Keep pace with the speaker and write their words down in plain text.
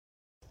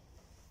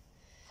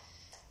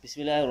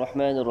بسم الله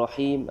الرحمن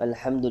الرحيم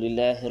الحمد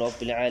لله رب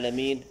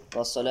العالمين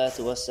والصلاة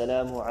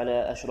والسلام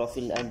على أشرف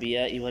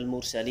الأنبياء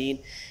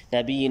والمرسلين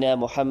نبينا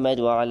محمد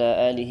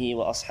وعلى آله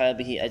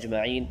وأصحابه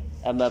أجمعين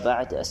أما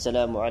بعد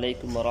السلام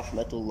عليكم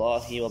ورحمة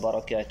الله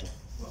وبركاته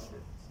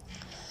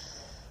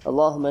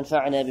اللهم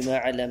انفعنا بما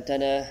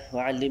علمتنا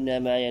وعلمنا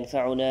ما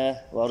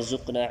ينفعنا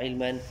وارزقنا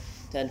علما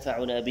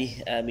تنفعنا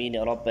به آمين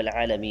يا رب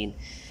العالمين.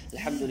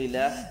 الحمد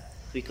لله,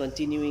 we're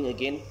continuing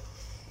again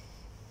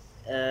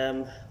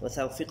with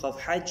our fiqh of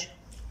Hajj,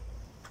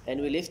 and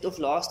we left off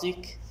last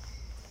week.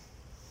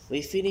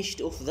 We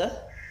finished off the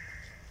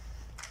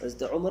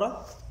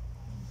Umrah,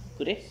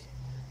 correct?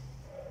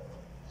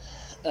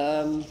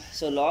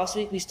 So last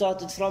week we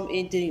started from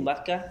entering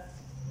Makkah.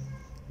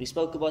 We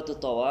spoke about the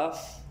Tawaf,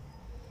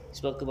 we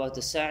spoke about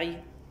the Sa'i,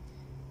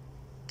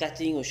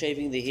 cutting or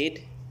shaving the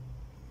head,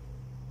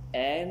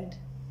 and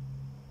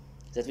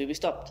that's where we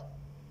stopped.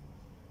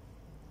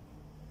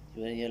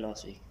 You weren't here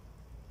last week.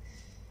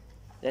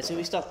 That's where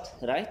we stopped,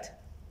 right?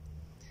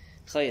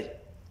 Khair.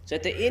 So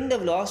at the end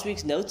of last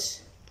week's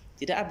notes,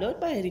 did I upload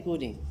my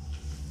recording?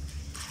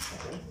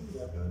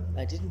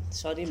 I didn't.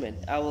 Sorry, man.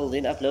 I will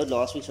then upload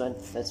last week's one.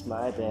 That's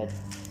my bad.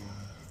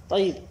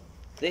 طيب.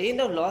 The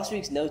end of last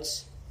week's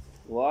notes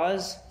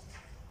was,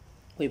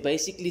 we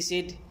basically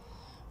said,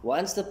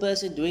 once the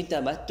person doing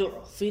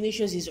tamattu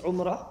finishes his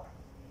umrah,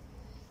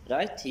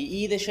 right? He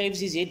either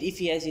shaves his head if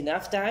he has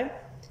enough time.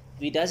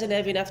 If he doesn't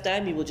have enough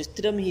time, he will just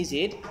trim his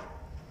head.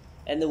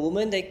 And the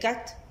woman, they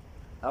cut,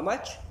 how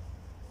much?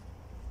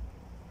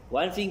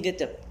 1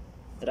 fingertip,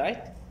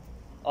 right?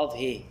 Of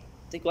hair.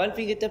 Take 1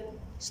 fingertip,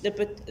 snip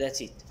it, that's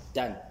it.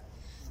 Done.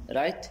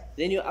 Right?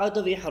 Then you're out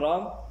of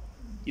ihram.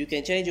 You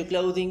can change your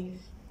clothing.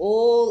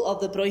 All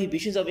of the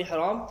prohibitions of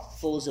ihram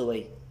falls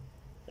away.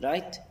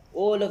 Right?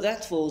 All of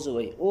that falls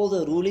away. All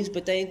the rulings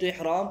pertaining to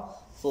ihram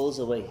falls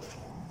away.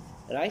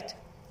 Right?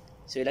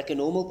 So you're like a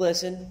normal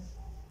person,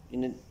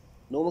 in a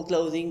normal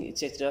clothing,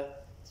 etc.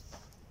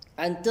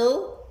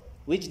 Until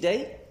which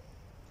day?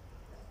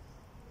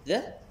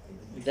 The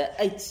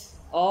 8th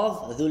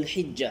of Dhul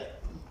Hijjah.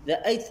 The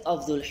 8th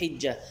of Dhul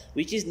Hijjah,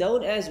 which is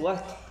known as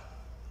what?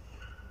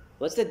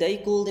 What's the day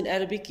called in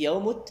Arabic?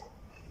 Yawmut?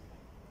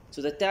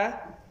 So the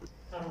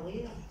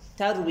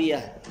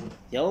Tarwiyah.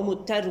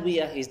 Yawmut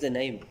Tarwiyah is the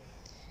name.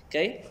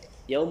 Okay?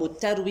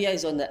 Yawmut Tarwiyah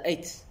is on the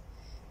 8th.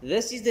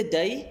 This is the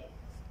day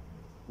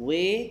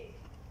where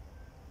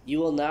you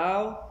will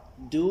now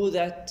do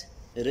that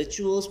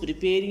rituals,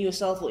 preparing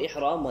yourself for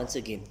ihram once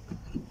again.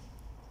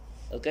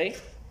 Okay?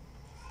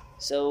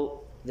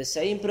 So the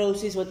same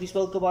process what we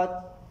spoke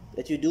about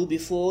that you do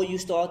before you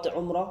start the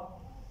umrah,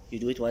 you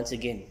do it once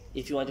again.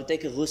 If you want to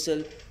take a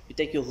ghusl, you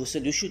take your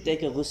ghusl. You should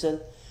take a ghusl,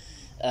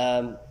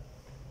 and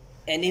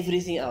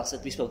everything else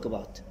that we spoke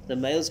about. The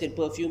males can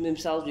perfume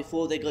themselves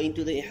before they go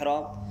into the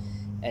ihram,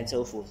 and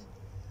so forth.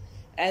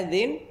 And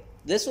then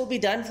this will be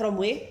done from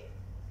where?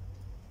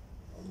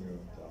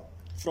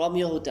 From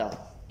your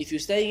hotel. If you're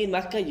staying in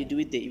Makkah, you do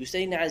it there. If you're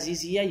staying in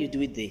Aziziyah, you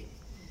do it there.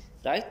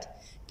 Right?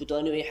 Put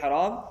on your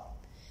ihram.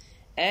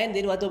 And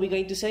then what are we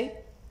going to say?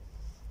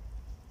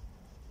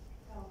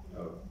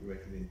 You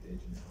reckon the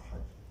intention is for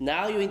Hajj.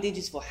 Now your intention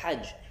is for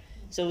Hajj.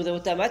 So the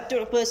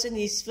tamattu person,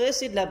 he first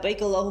said,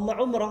 Labbaik Allahumma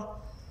Umrah.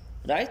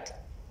 Right?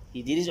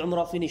 He did his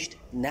Umrah, finished.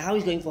 Now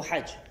he's going for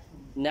Hajj.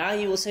 Now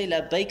he will say,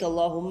 Labbaik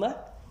Allahumma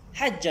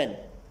Hajjan.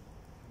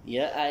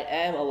 Yeah, I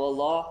am, O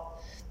Allah,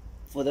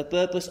 for the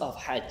purpose of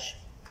Hajj.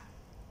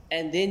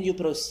 And then you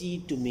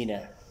proceed to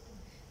Mina.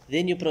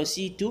 Then you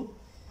proceed to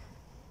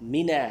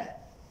Mina.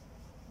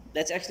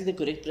 That's actually the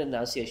correct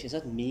pronunciation. It's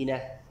not Mina.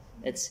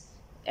 It's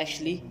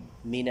actually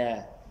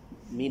Mina.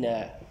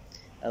 Mina.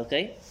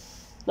 Okay?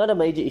 Not a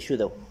major issue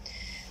though.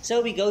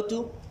 So we go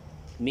to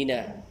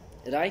Mina.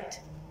 Right?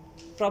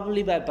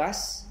 Probably by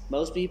bus.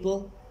 Most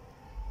people.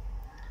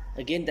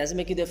 Again, doesn't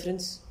make a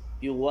difference.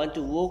 You want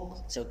to walk,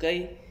 it's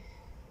okay.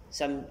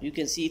 You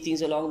can see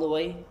things along the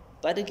way.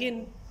 But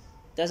again,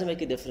 doesn't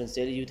make a difference.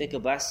 You take a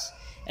bus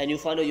and you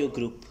follow your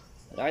group,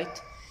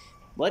 right?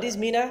 What is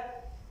Mina?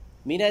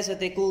 Mina is what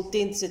they call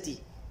tent city.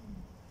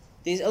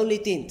 There's only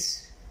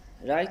tents,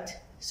 right?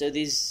 So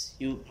there's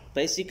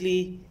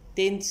basically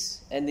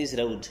tents and there's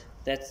road.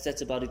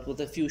 That's about it, with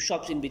a few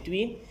shops in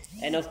between.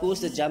 And of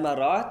course the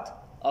jamarat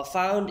are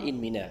found in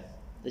Mina.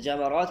 The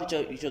jamarat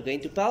which are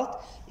going to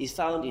pelt is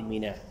found in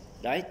Mina,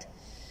 right?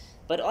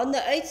 But on the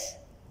 8th,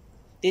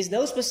 there's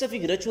no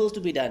specific rituals to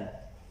be done.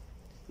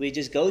 We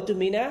just go to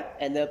Mina,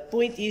 and the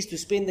point is to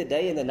spend the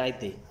day and the night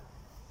there.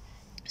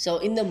 So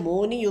in the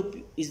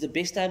morning is the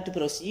best time to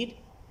proceed.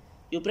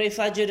 You pray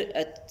Fajr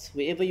at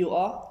wherever you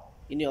are,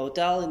 in your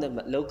hotel, in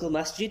the local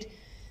masjid.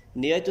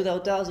 Near to the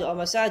hotels, there are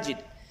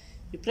masajid.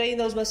 You pray in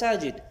those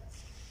masajid.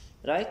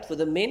 Right? For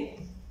the men,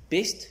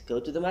 best,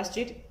 go to the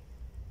masjid.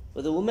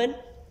 For the women,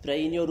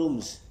 pray in your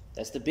rooms.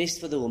 That's the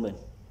best for the woman.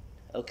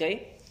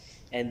 Okay?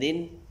 And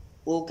then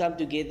all come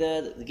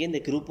together. Again,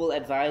 the group will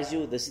advise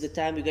you, this is the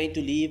time you're going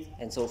to leave,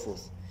 and so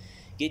forth.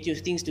 Get your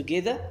things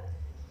together,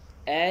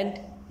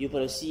 and you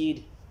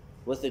proceed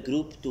with the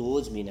group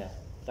towards Mina.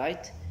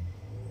 Right?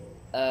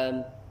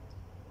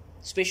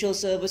 special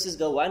services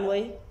go one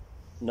way,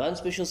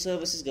 non-special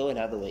services go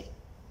another way.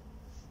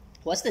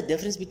 What's the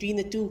difference between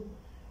the two?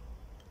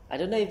 I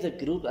don't know if the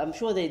group, I'm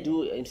sure they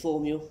do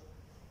inform you.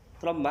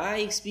 From my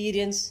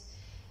experience,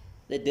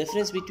 the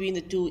difference between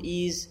the two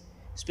is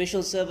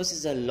special services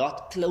is a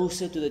lot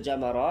closer to the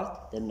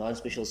Jamarat than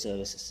non-special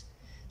services.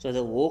 So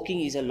the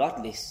walking is a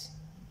lot less.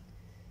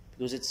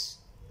 Because it's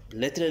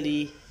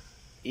literally,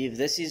 if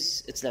this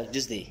is, it's like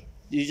just there.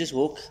 You just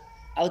walk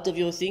out of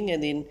your thing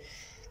and then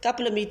a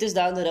couple of meters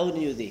down the road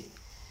and you're there.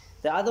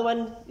 The other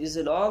one is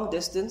a long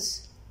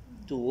distance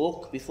to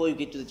walk before you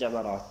get to the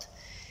Jamarat.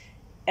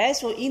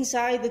 As for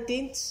inside the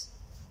tents,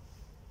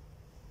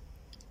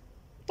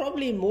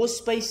 probably more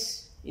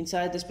space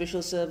inside the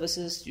special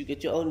services. You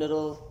get your own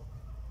little,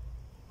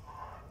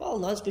 well,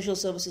 non-special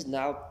services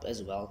now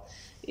as well.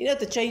 You know,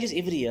 the changes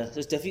every year, so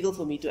it's difficult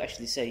for me to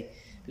actually say,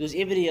 because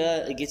every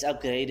year it gets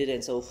upgraded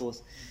and so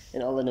forth,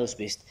 and Allah knows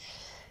best.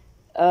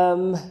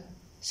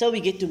 So we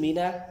get to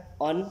Mina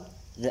on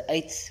the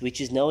 8th, which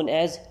is known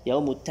as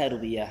Yawmut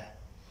Tarwiyah.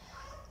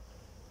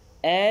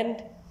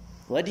 And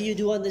what do you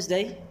do on this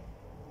day?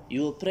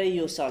 You will pray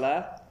your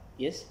salah.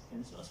 Yes? Can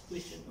I just ask a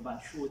question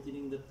about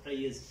shortening the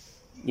prayers?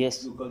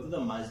 Yes. You go to the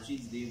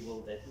masjids, they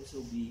will that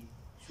also be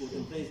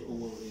shortened prayers, or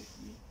will it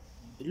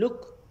be?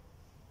 Look,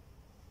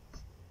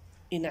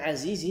 in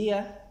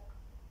Aziziyah,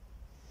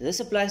 this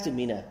applies to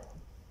Mina.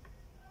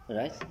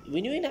 Right?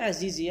 When you're in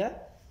Aziziyah,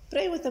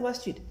 pray with the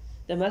masjid.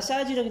 The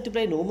masajid are going to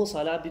pray normal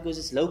salah because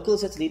it's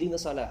locals that's leading the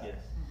salah. Yes.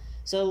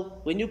 So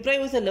when you pray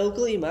with a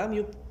local imam,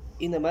 you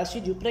in the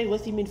masjid, you pray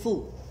with him in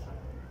full.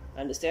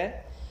 Understand?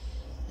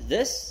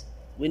 This,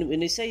 when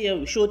they say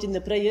we shorten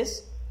the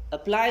prayers,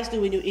 applies to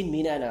when you're in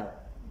Mina now.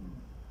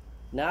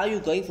 Now you're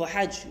going for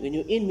Hajj. When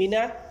you're in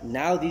Mina,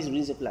 now these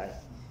rules apply.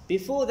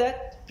 Before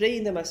that, pray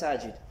in the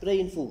masajid,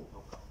 pray in full.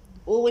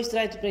 Always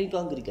try to pray in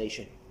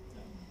congregation.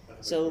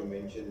 So you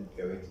mentioned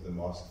going to the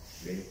mosque,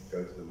 then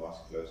go to the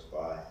mosque close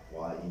by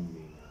while in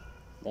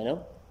Mina.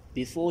 No.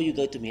 Before you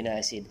go to Mina,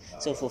 I said.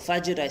 So for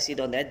Fajr, I said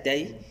on that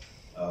day,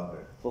 Okay.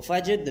 for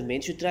Fajr, the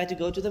men should try to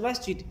go to the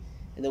masjid.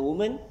 And the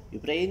woman, you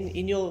pray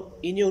in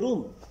your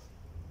room.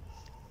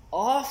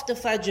 After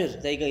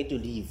Fajr, they're going to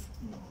leave.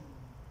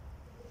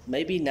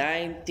 Maybe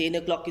 9, 10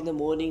 o'clock in the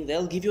morning,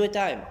 they'll give you a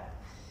time.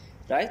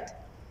 Right?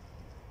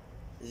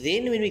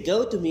 Then when we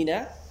go to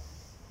Mina,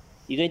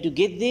 you're going to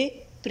get there,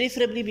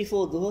 preferably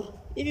before Dhuhr.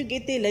 If you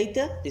get there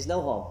later, there's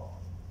no harm.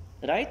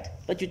 Right?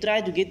 But you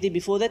try to get there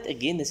before that.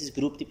 Again, this is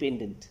group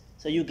dependent.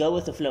 So you go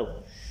with the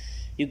flow.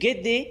 You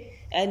get there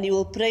and you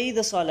will pray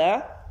the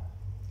salah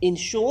in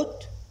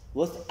short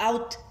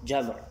without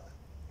jam'.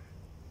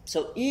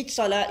 So each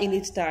salah in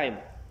its time.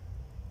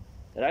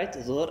 Right?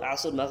 Dhuhr,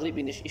 Asr, Maghrib,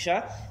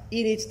 Isha.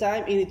 In its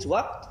time, in its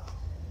waqt.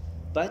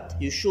 But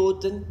you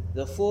shorten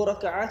the 4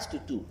 rak'ahs to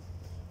 2.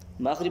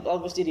 Maghrib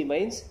obviously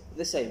remains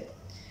the same.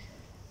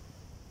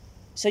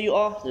 So you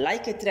are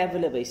like a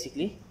traveler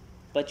basically,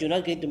 but you're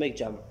not going to make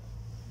jam'.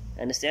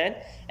 Understand?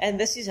 And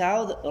this is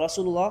how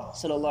Rasulullah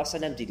sallallahu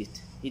alaihi wasallam did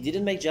it. He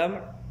didn't make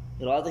jam',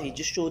 rather he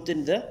just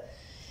shortened the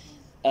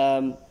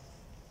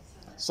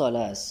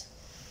salahs.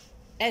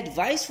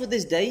 Advice for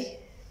this day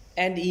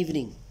and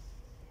evening,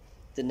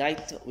 the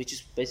night, which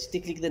is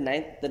basically the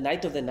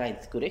night of the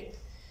 9th, correct?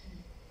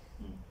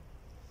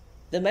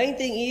 The main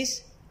thing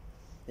is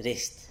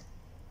rest,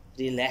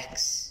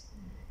 relax.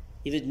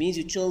 If it means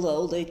you chill the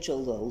whole day,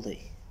 chill the whole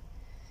day.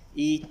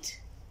 Eat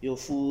your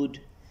food,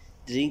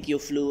 drink your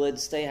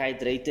fluids, stay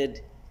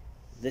hydrated.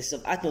 This is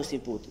of utmost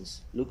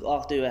importance. Look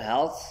after your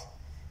health.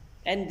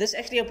 And this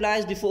actually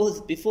applies before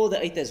the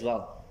 8th as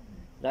well.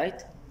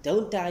 Right?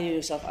 Don't tire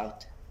yourself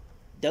out.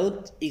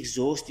 Don't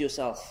exhaust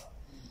yourself.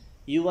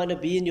 You want to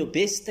be in your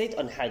best state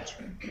on Hajj.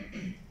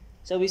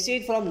 So we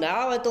said from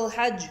now until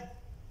Hajj,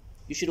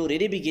 you should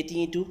already be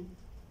getting into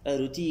a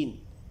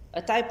routine.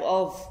 A type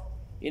of,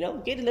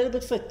 get a little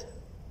bit fit.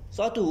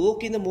 Start to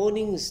walk in the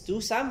mornings,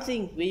 do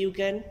something where you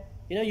can,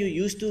 you're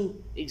used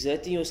to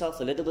exerting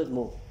yourself a little bit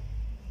more.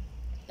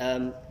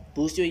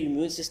 Boost your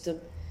immune system.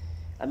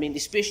 I mean,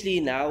 especially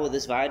now with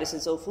this virus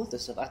and so forth,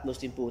 that's of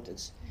utmost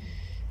importance.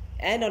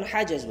 And on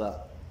Hajj as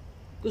well.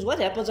 Because what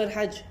happens on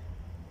Hajj?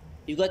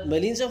 You've got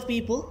millions of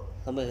people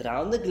from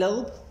around the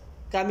globe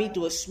coming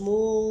to a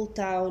small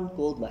town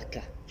called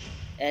Makkah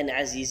and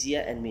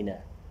Aziziyah and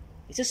Mina.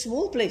 It's a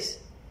small place.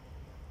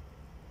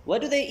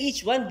 What do they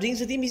each? One brings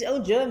with him his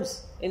own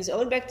germs and his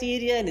own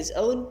bacteria and his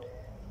own.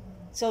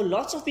 So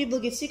lots of people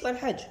get sick on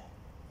Hajj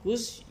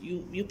because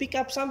you pick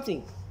up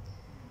something.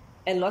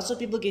 And lots of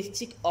people get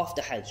sick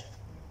after Hajj.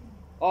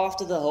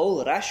 After the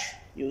whole rush,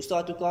 you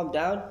start to calm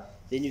down,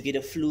 then you get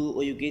a flu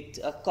or you get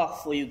a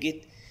cough or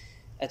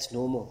that's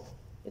normal.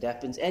 It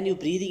happens. And you're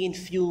breathing in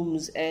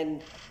fumes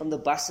and from the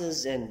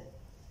buses and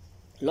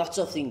lots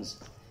of things.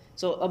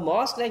 So a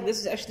mask like this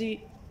is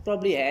actually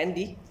probably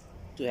handy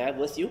to have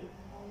with you.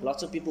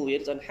 Lots of people wear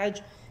it on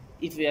Hajj.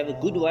 If you have a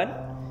good one,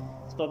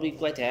 it's probably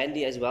quite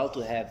handy as well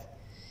to have.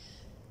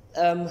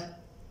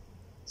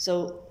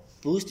 So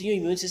boosting your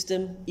immune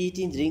system,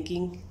 eating,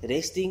 drinking,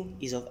 resting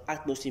is of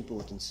utmost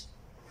importance.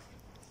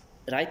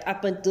 Right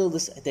up until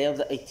this day of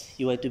the 8th,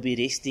 you are to be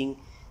resting,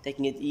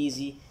 taking it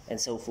easy, and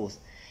so forth.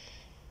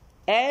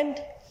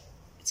 And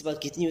it's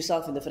about getting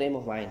yourself in the frame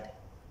of mind.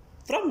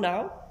 From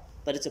now,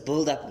 but it's a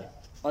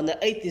build-up. On the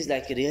 8th is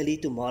like really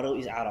tomorrow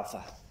is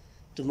Arafah.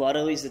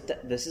 Tomorrow is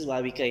this is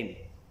why we came.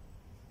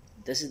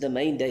 This is the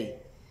main day.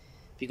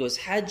 Because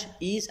Hajj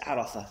is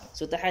Arafah.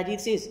 So the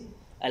hadith says,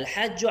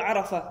 Al-Hajju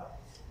Arafah.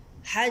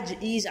 Hajj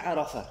is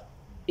Arafah.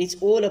 It's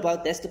all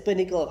about, that's the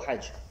pinnacle of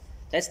Hajj.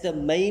 That's the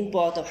main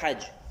part of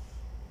Hajj.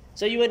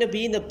 So you want to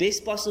be in the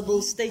best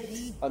possible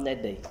state on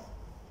that day.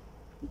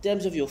 In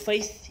terms of your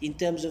faith, in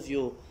terms of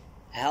your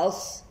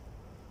health,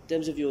 in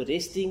terms of your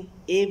resting,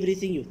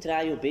 everything, you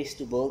try your best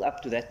to build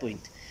up to that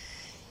point.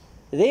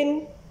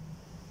 Then,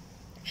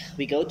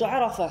 we go to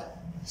Arafah.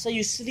 So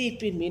you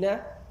sleep in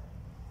Mina.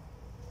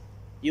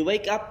 You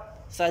wake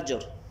up,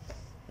 Fajr.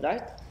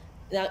 Right?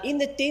 Now, in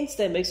the tents,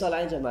 they make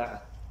Salah and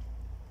Jama'ah.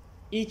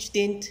 Each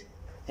tent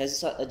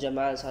has a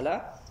Jama'ah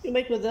Salah. You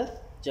make with the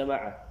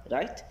Jama'ah.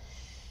 Right?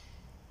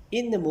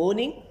 In the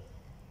morning,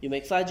 you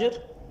make Fajr.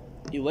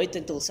 You wait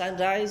until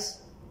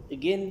sunrise.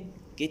 Again,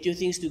 get your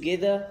things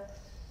together.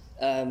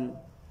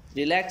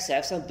 Relax,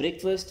 have some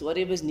breakfast,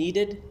 whatever is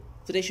needed.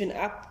 Freshen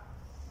up.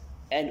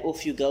 And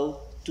off you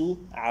go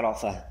to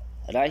Arafah.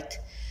 Right?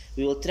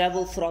 We will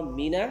travel from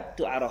Mina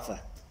to Arafah.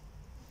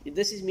 If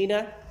this is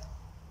Mina,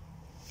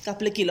 a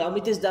couple of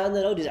kilometers down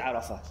the road is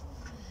Arafah.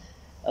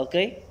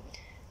 Okay?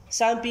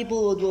 Some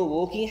people will do a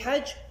walking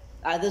Hajj.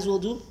 Others will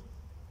do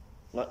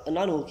a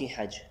non-walking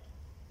Hajj.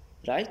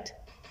 Right?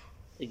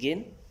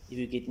 Again, if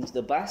you get into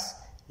the bus,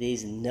 there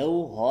is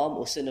no harm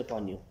or sin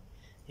upon you.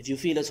 If you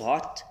feel it's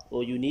hot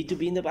or you need to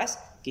be in the bus,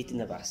 get in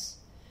the bus.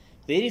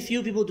 Very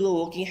few people do a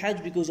walking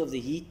Hajj because of the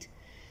heat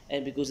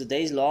and because the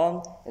day is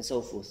long and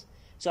so forth.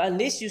 So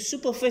unless you're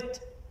super fit,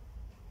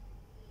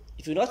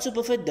 if you're not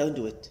super fit, don't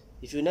do it.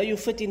 If you know you're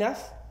fit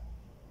enough,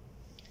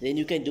 then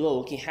you can do a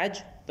walking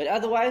Hajj. But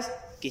otherwise,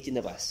 get in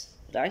the bus.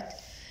 Right?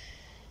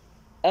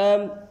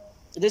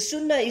 The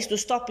sunnah is to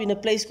stop in a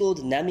place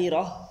called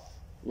Namirah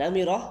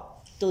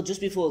till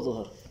just before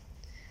Dhuhr.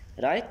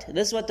 Right?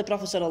 This is what the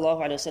Prophet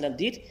ﷺ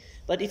did.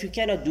 But if you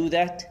cannot do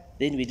that,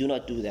 then we do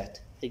not do that.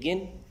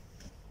 Again,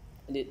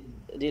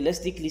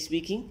 realistically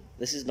speaking,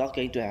 this is not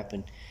going to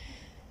happen.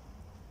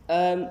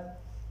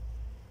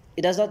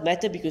 It does not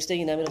matter because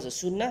staying in Namirah is a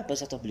sunnah, but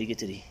it's not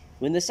obligatory.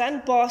 When the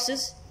sun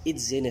passes,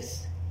 it's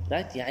zenith.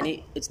 Right?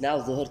 Yani, it's now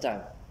Dhuhr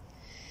time.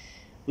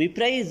 We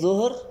pray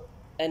Dhuhr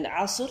and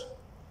Asr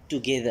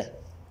together.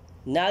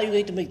 Now you're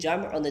going to make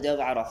Jam' on the day of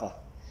Arafah.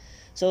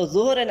 So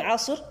Dhuhr and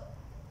Asr,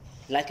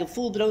 like a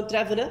full-blown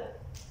traveler,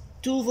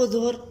 2 for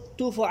Dhuhr,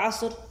 2 for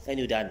Asr, and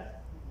you're done.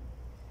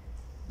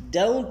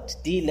 Don't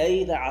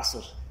delay the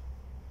Asr.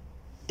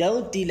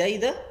 Don't delay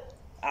the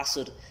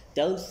Asr.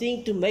 Don't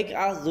think to make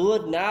our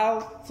Dhuhr now,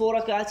 4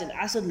 rakats, and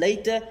Asr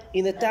later,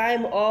 in the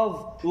time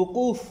of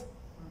Wuquf,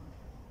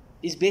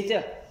 is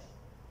better.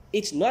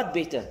 It's not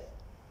better.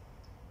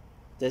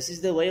 This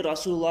is the way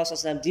Rasulullah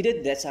ﷺ did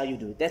it, that's how you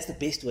do it. That's the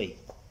best way.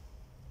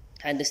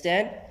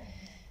 Understand?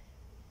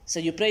 So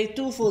you pray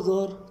 2 for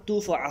Dhuhr,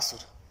 2 for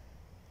Asr.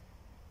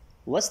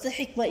 What's the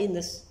hikmah in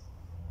this?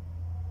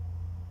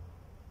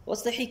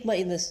 What's the hikmah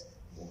in this?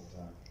 More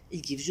time.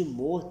 It gives you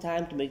more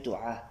time to make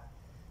dua.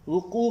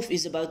 Wuquf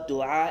is about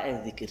dua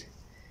and dhikr.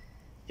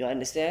 You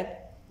understand?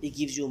 It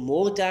gives you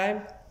more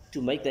time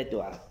to make that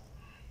dua.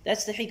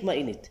 That's the hikmah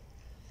in it.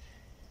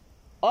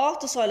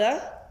 After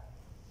salah,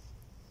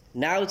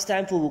 now it's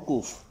time for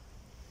wuquf.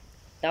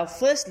 Now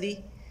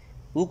firstly,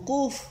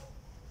 wuquf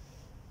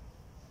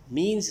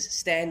means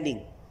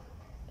standing,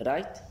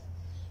 right?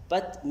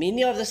 But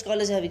many of the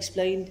scholars have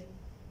explained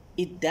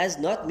it does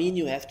not mean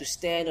you have to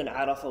stand on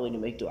Arafah when you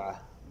make dua.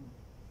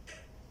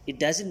 It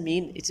doesn't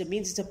mean, it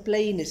means it's a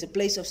plane, it's a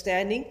place of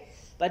standing,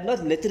 but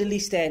not literally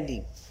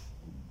standing.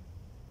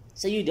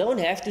 So you don't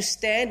have to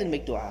stand and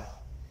make dua.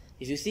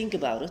 If you think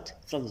about it,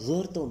 from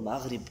Dhuhr till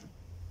Maghrib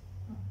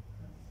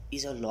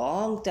is a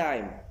long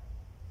time.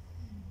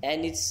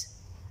 And it's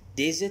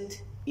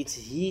desert, it's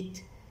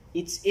heat,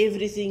 it's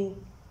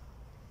everything.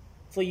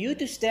 For you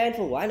to stand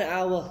for 1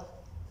 hour,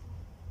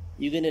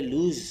 you're going to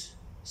lose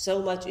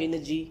so much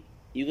energy.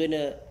 You're going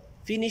to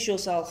finish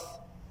yourself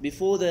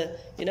before the,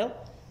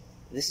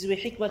 this is where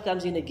hikmah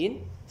comes in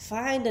again.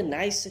 Find a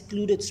nice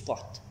secluded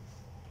spot.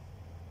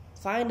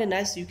 Find a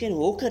nice, you can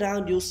walk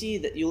around, you'll see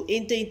that you'll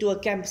enter into a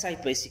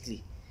campsite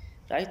basically.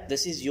 Right?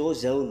 This is your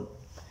zone.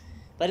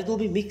 But it will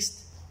be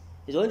mixed.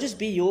 It won't just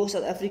be your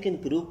South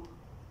African group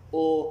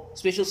or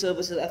Special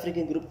Services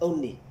African group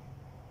only.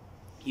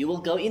 You will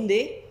go in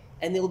there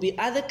and there will be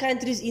other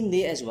countries in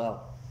there as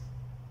well.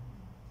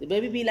 There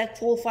maybe be like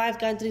 4 or 5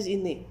 countries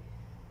in there.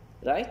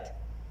 Right?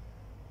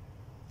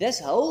 This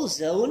whole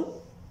zone,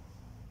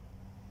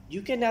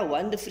 you can now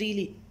wander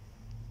freely.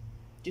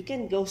 You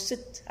can go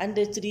sit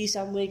under a tree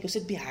somewhere, go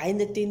sit behind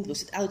the tent, go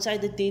sit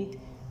outside the tent,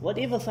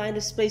 whatever, find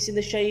a space in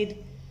the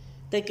shade,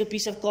 take a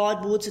piece of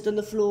cardboard, sit on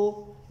the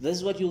floor. This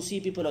is what you'll see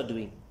people are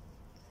doing.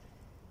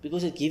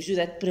 Because it gives you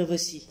that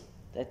privacy.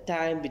 That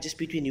time just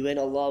between you and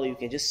Allah, where you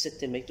can just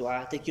sit and make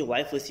dua. Take your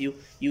wife with you.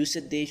 You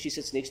sit there, she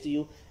sits next to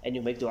you, and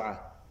you make dua.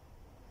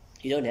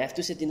 You don't have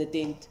to sit in a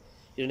tent.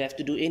 You don't have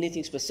to do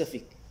anything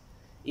specific.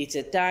 It's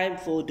a time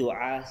for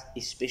dua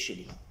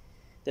especially.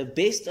 The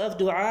best of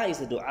dua is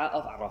the dua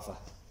of Arafah.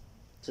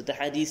 So the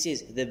hadith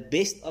says, the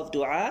best of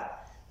dua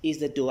is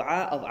the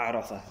dua of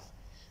Arafah.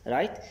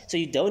 Right? So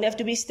you don't have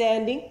to be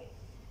standing.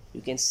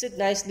 You can sit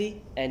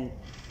nicely and,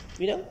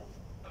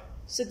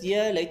 sit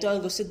here, later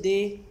on go sit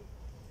there.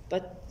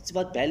 But it's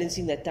about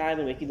balancing that time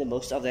and making the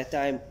most of that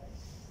time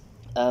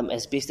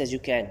as best as you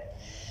can.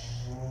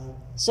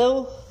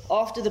 So,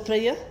 after the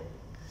prayer,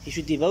 he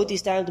should devote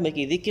his time to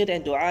making dhikr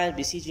and dua and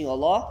beseeching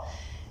Allah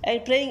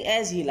and praying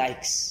as he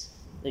likes.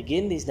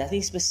 Again, there's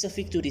nothing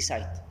specific to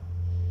recite.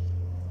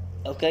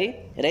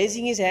 Okay?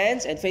 Raising his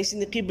hands and facing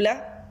the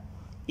Qibla,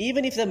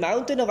 even if the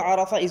mountain of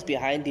Arafah is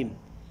behind him.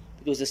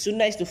 Because the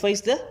sunnah is to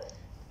face the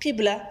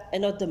Qibla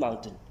and not the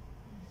mountain.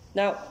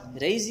 Now,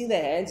 raising the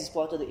hands is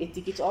part of the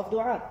etiquette of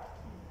dua.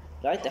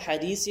 Right? The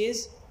hadith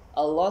says,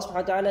 Allah subhanahu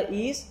wa ta'ala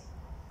is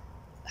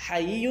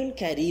Hayyun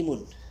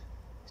Kareemun.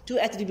 Two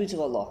attributes of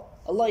Allah.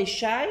 Allah is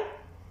shy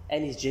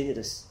and is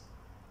generous.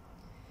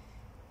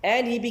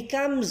 And He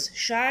becomes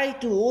shy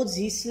towards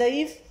His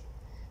slave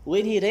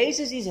when he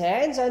raises his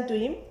hands unto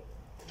Him,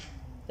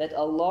 that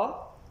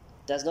Allah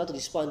does not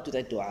respond to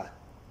that dua.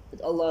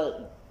 That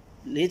Allah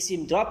lets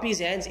him drop his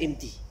hands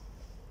empty.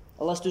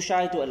 Allah is too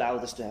shy to allow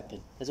this to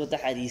happen. That's what the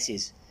hadith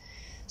says.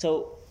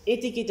 So,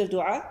 etiquette of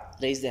dua,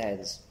 raise the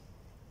hands.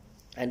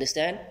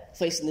 Understand?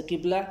 Facing the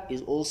Qibla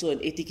is also an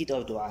etiquette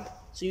of dua.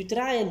 So you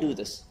try and do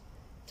this.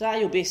 Try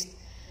your best.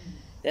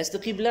 That's the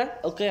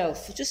Qibla. Okay, I'll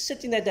just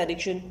sit in that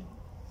direction.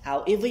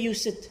 However you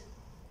sit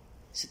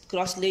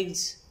cross-legged,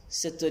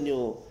 sit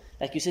on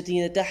like you're sitting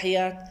in a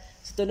tahiyyat,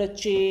 sit on a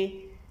chair,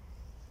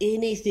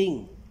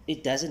 anything.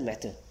 It doesn't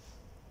matter.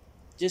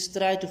 Just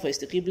try to face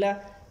the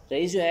Qibla.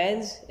 Raise your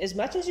hands as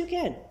much as you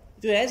can.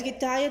 If your hands get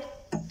tired,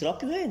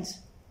 drop your hands.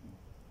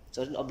 It's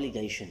not an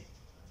obligation.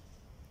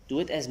 Do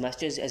it as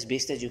much as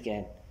best as you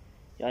can.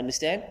 You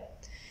understand?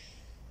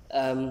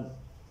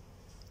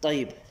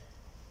 Tayyib.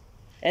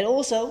 And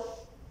also,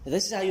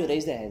 this is how you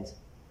raise the hands.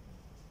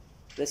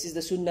 This is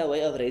the sunnah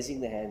way of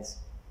raising the hands.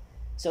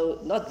 So,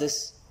 not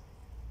this,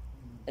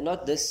 and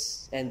not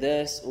this, and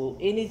this, or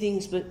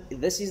anything, but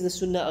this is the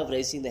sunnah of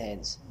raising the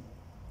hands.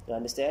 You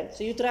understand?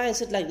 So you try and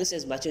sit like this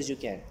as much as you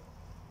can.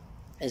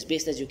 As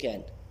best as you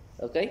can.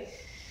 Okay?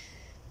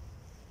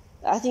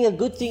 I think a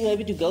good thing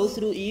maybe to go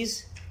through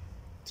is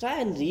try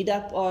and read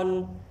up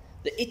on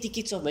the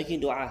etiquettes of making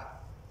dua.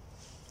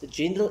 The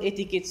general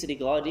etiquettes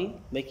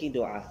regarding making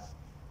dua.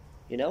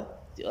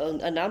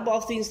 A number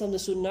of things from the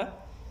sunnah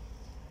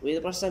where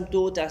the Prophet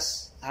taught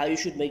us how you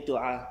should make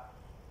dua.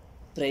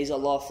 Praise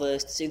Allah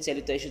first, send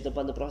salutations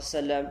upon the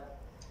Prophet,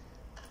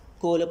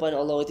 call upon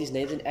Allah with His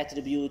names and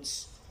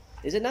attributes.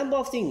 There's a number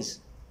of things,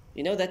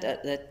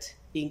 that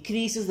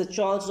increases the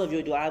chances of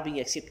your dua being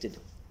accepted.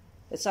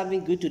 That's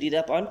something good to read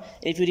up on.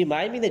 And if you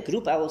remind me in the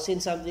group, I will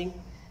send something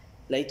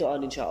later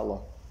on,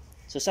 inshallah.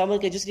 So someone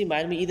can just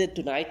remind me either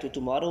tonight or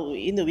tomorrow or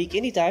in the week,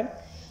 anytime,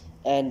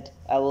 and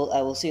I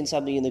will send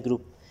something in the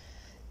group.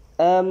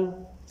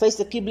 Face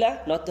the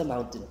Qibla, not the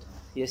mountain.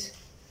 Yes?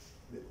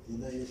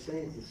 You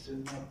say it's a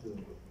sunnah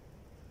to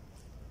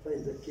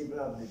face the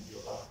Qibla with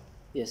dua.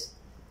 Yes.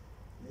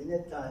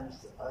 Many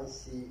times I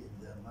see in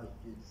the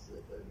masjids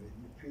when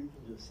you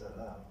people do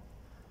salam,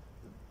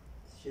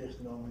 the sheikhs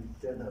normally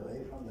turn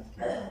away from the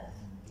Qibla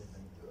and they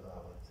make dua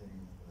or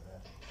saying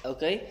that.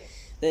 Okay.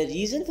 The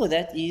reason for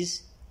that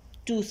is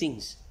two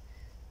things.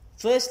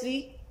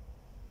 Firstly,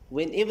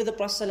 whenever the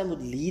Prophet ﷺ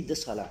would lead the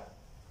salah,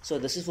 so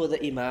this is for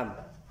the imam,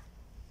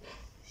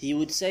 he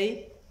would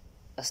say,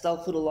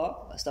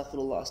 Astaghfirullah,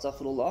 Astaghfirullah,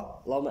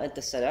 Astaghfirullah, Allahumma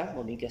anta salam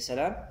wa minka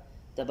salam,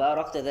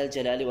 Tabarakta dhal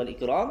jalali wal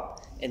ikram,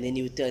 and then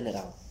he would turn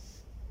around.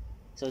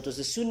 So it was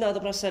the sunnah of the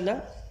Prophet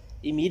ﷺ.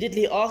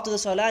 Immediately after the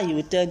salah, he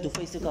would turn to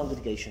face the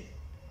congregation.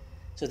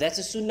 So that's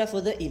a sunnah for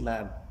the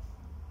imam.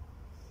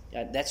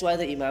 Yeah, that's why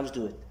the imams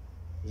do it.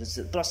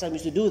 The Prophet ﷺ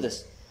used to do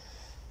this.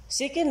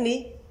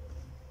 Secondly,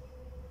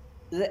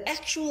 the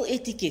actual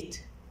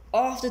etiquette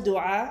after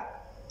dua,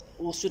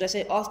 or should I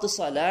say after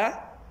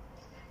salah,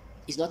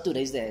 is not to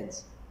raise the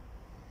hands.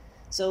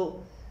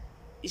 So,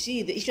 you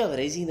see, the issue of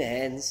raising the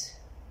hands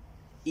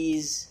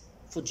is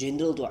for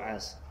general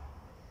du'as.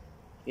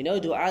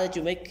 Dua that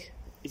you make,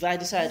 if I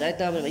decide right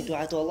now I'm going to make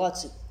dua to Allah,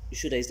 you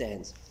should raise the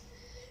hands.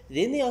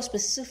 Then there are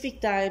specific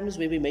times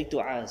where we make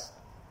du'as.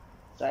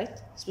 Right?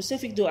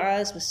 Specific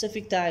du'as,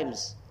 specific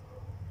times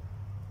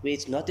where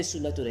it's not a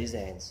sunnah to raise the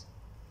hands.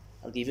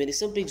 I'll give you a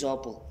simple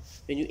example.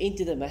 When you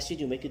enter the masjid,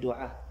 you make a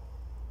dua.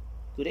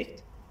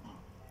 Correct?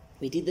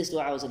 We did this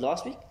dua, was it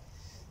last week?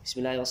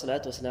 Bismillah wa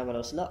salatu wa salam ala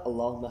Rasulullah.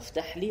 Allahumma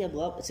aftah li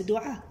abwab. It's a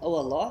dua. Oh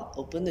Allah,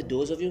 open the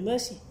doors of your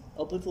mercy.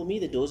 Open for me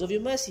the doors of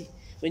your mercy.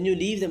 When you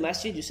leave the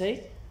masjid, you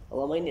say,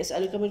 Allahumma inni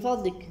as'aluka min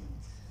fadlik.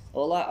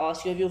 Oh Allah, I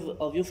ask you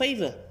of your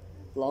favor.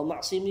 Allahumma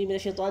a'simni min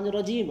ash-shaytanir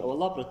rajim. Oh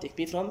Allah, protect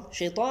me from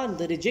shaitan,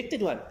 the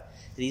rejected one.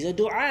 These are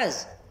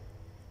du'as.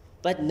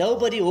 But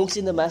nobody walks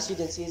in the masjid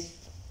and says,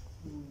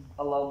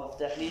 Allahumma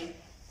aftahli,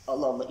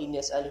 Allahumma inni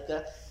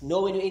as'aluka.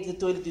 No, when you enter the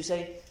toilet you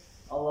say,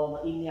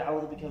 Allahumma inni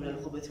a'udhu bika min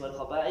al-khubuthi wal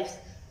khaba'ith,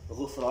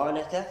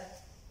 ghufranaka.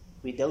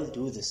 We don't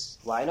do this.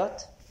 Why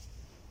not?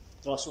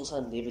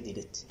 Rasulullah never did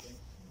it.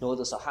 Nor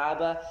the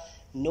Sahaba,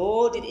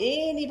 nor did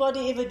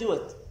anybody ever do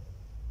it.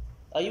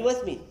 Are you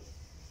with me?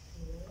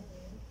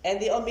 And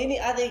there are many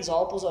other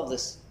examples of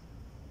this.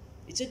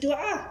 It's a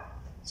dua.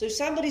 So if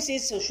somebody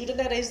says, so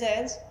shouldn't I raise the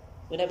hands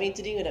when I'm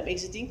entering, when I'm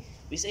exiting?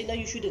 We say, no,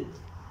 you shouldn't.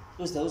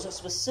 Because those are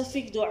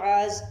specific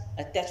du'as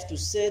attached to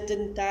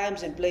certain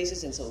times and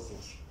places and so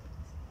forth.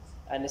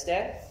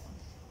 Understand?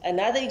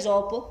 Another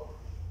example,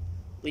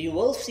 where you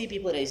will see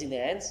people raising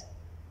their hands,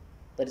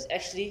 but it's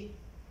actually,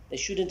 they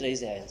shouldn't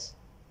raise their hands,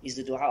 is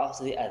the dua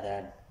after the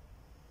adhan.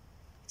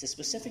 It's a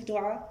specific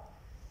dua,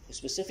 a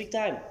specific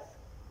time.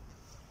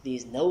 There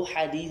is no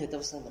hadith that the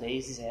Prophet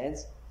raised his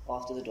hands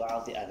after the dua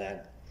of the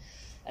adhan.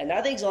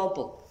 Another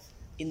example,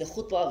 in the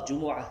khutbah of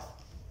Jumu'ah,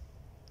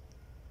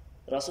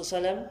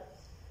 Rasulullah,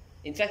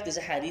 in fact there's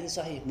a hadith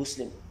in Sahih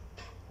Muslim,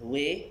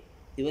 where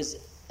there was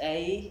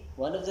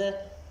one of the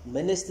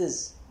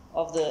ministers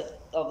of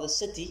the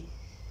city,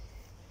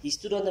 he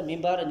stood on the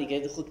mimbar and he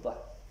gave the khutbah.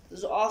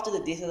 This was after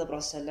the death of the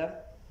Prophet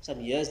some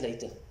years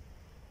later.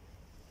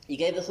 He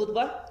gave the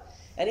khutbah,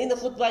 and in the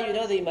khutbah, you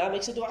know, the Imam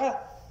makes a dua.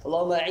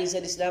 Allahumma a'izz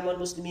al-Islam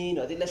wal-Muslimin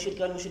wa adhill ash-shirka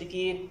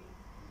wal-mushrikeen.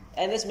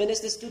 And this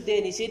minister stood there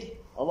and he said,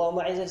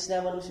 Allahumma a'izz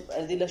al-Islam wal-Muslimin wa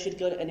adhill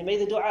ash-shirka, and he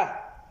made the dua.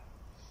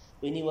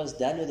 When he was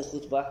done with the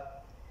khutbah,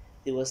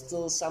 there were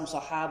still some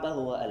Sahaba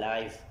who were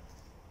alive.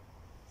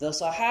 The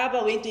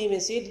Sahaba went to him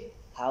and said,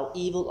 how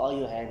evil are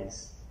your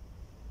hands?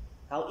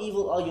 How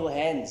evil are your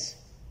hands?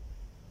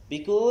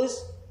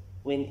 Because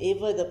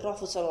whenever the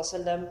Prophet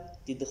ﷺ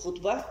did the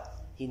khutbah,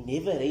 he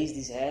never raised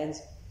his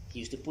hands, he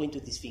used to point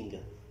with his finger.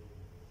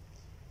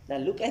 Now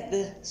look at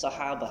the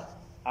Sahaba,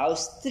 how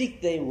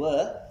strict they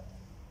were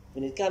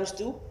when it comes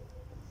to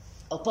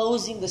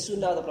opposing the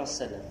Sunnah of the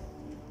Prophet ﷺ.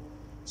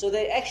 So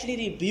they actually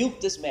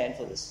rebuked this man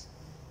for this.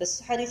 This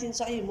hadith in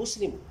Sahih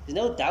Muslim, there's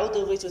no doubt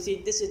over its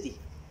authenticity.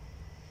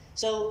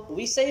 So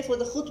we say for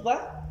the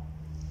khutbah,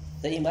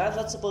 the Imam is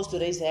not supposed to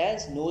raise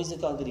hands, nor is the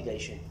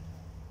congregation.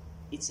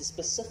 It's a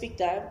specific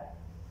time,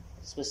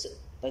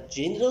 but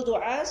general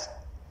du'as,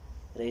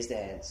 raise the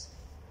hands.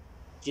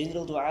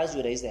 General du'as,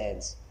 you raise the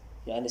hands.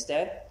 You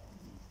understand?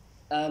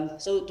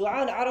 So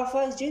du'a in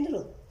Arafah is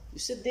general. You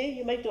sit there,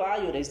 you make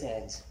du'a, you raise the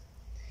hands.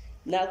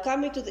 Now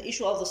coming to the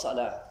issue of the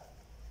salah.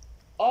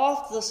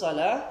 After the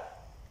salah,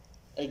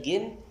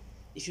 again,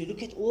 if you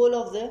look at all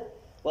of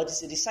what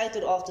is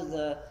recited after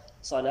the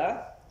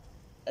salah,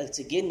 it's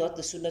again not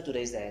the sunnah to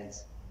raise the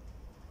hands.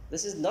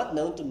 This is not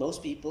known to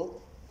most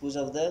people because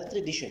of the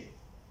tradition.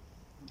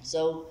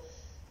 So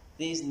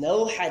there is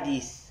no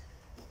hadith.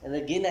 And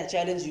again I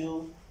challenge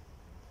you,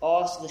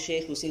 ask the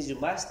Shaykh who says you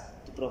must,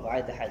 to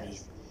provide the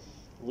hadith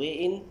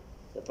wherein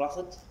the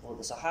Prophet or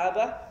the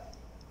Sahaba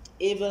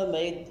ever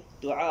made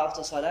dua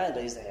after salah and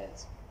raised their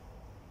hands.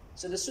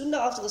 So the sunnah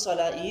after the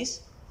salah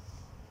is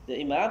the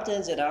Imam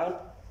turns around,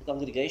 the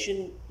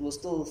congregation will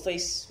still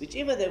face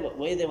whichever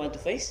way they want to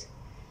face,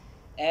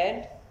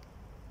 and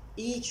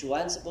each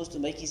one is supposed to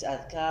make his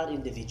adhkar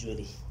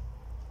individually.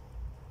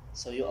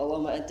 So you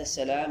Allahumma anta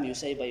salam, you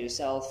say by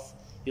yourself,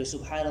 your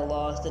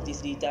subhanallah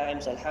 33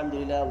 times,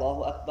 alhamdulillah,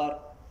 Allahu Akbar.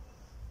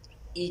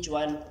 Each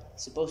one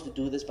is supposed to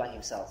do this by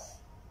himself.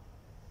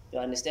 You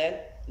understand?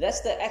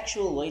 That's the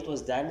actual way it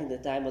was done in the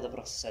time of the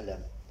Prophet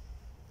ﷺ.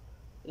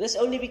 This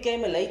only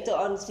became a later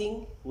on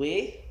thing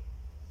where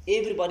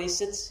everybody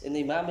sits and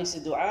the Imam makes a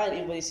dua and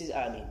everybody says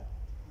Ameen.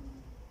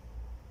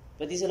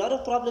 But there's a lot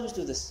of problems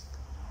to this.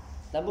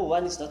 Number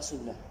one, it's not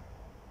sunnah.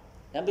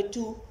 Number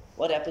two,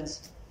 what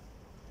happens?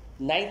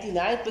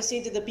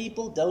 99% of the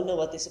people don't know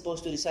what they're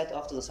supposed to recite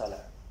after the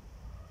salah.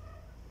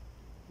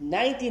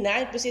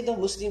 99% of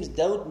Muslims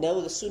don't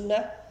know the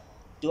sunnah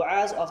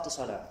du'as after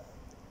salah.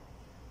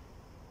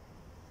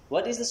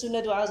 What is the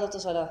sunnah du'as after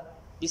salah?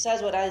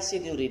 Besides what I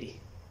said already.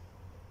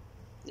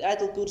 The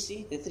Ayatul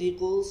Kursi, the 3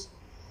 Quls.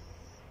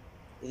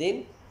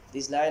 Then,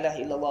 there's La ilaha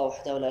illallah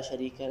wahdahu la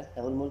sharika lah,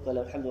 lahul mulk wa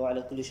lahul hamdu wa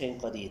ala kulli shay'in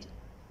qadir.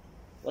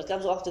 What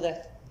comes after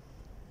that?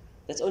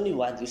 That's only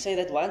one. You say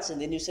that once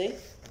and then you say,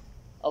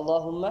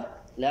 Allahumma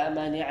la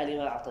mani'a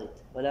lima a'tayt,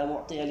 wa la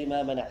mu'ti'a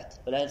lima mana'at,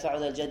 wa la yanfa'u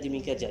dhal jaddi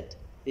minka jadd.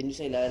 Then you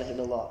say La ilaha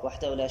illallah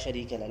wahdahu la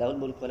sharika lah, lahul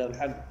mulk wa lahul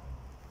hamdu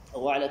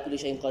wa ala kulli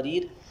shay'in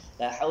qadir,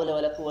 la hawla wa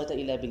la quwwata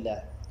illa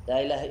billah, la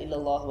ilaha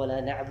illallah wa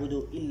la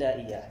na'budu illa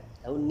iyyah,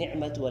 lahu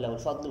an-ni'matu wa lahu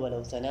al-fadlu wa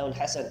lahu thana'u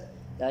al-hasan,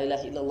 la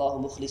ilaha illallah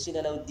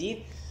mukhlisina lahu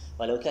ad-din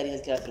wa law kariha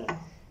al-kafirun.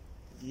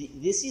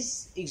 This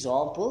is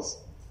examples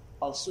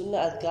of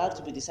sunnah adhkar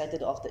to be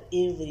recited after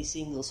every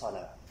single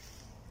salah.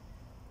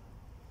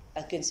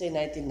 I can say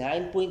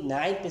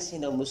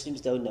 99.9% of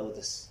Muslims don't know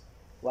this.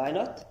 Why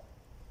not?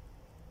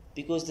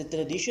 Because the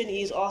tradition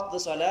is after the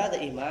salah,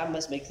 the Imam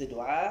must make the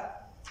dua,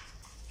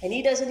 and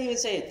he doesn't even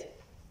say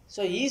it.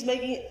 So he's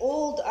making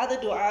all the other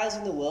du'as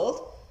in the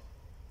world,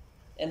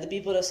 and the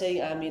people are saying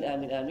Ameen,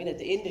 Ameen, Ameen. At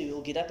the end, we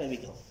will get up and we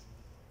go.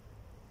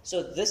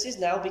 So this is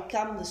now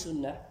become the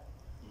sunnah,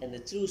 and the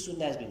true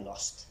sunnah has been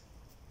lost.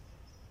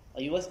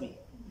 Are you with me?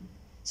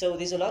 So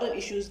there's a lot of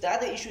issues. The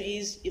other issue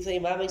is if the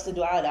imam makes the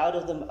dua loud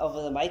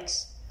over the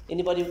mics,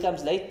 anybody who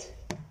comes late,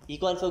 he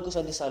can't focus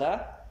on the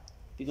salah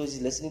because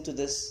he's listening to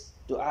this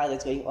dua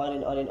that's going on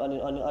and on and on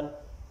and on and on.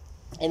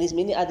 And there's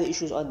many other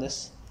issues on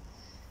this,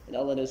 and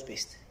Allah knows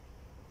best.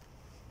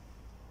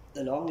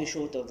 The long and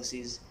short of this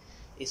is,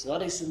 it's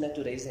not a sunnah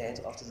to raise the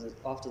hands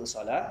after the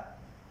salah,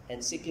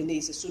 and secondly,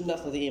 it's a sunnah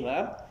for the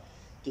imam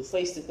to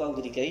face the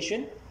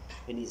congregation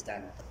when he's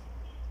done.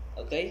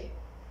 Okay?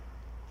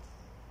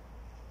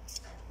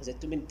 Was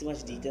that too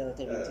much detail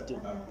that I went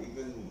into? I've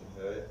even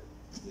heard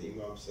the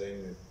imam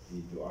saying that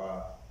the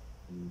dua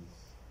is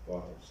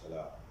part of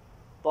salah.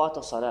 Part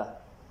of salah.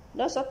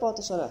 No, it's not part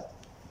of salah.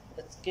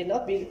 It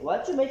cannot be.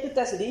 Once you make the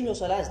taslim, your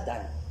salah is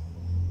done.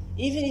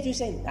 Even if you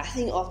say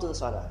nothing after the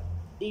salah,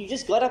 you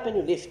just got up and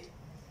you left,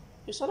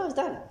 your salah is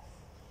done.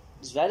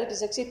 It's valid,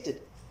 it's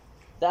accepted.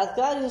 The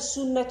adhkar is a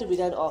sunnah to be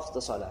done after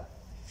the salah.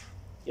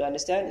 You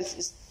understand?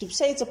 It's to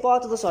say it's a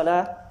part of the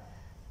salah,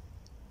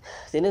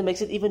 then it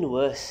makes it even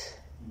worse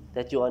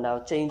that you are now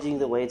changing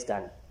the way it's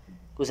done,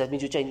 because that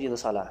means you're changing the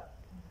salah.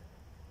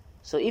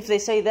 So if they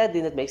say that,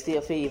 then it makes the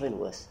affair even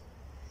worse.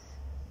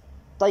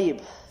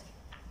 Tayyib.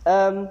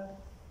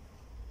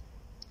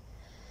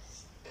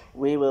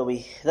 Where were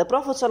we? The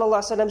Prophet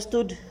ﷺ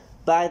stood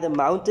by the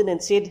mountain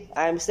and said,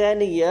 I am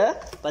standing here,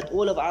 but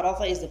all of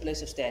Arafah is the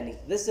place of standing.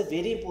 This is a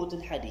very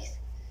important hadith,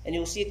 and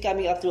you'll see it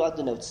coming up throughout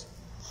the notes.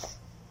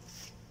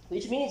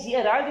 Which means he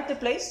arrived at the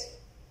place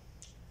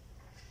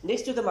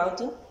next to the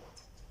mountain,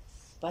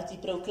 but he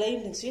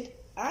proclaimed and said,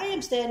 I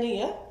am standing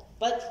here,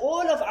 but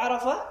all of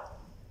Arafah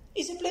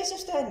is a place of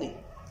standing.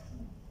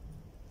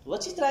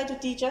 What's he trying to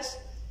teach us?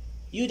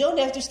 You don't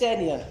have to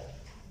stand here.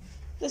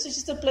 This is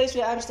just a place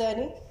where I'm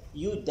standing.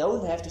 You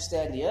don't have to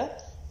stand here.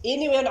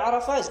 Anywhere on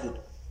Arafah is good.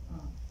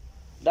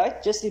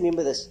 Right? Just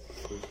remember this.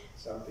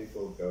 Some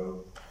people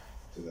go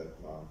to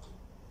that mountain.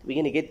 We're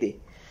going to get there.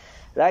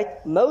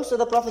 Right? Most of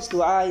the Prophet's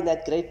dua in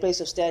that great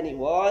place of standing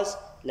was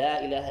La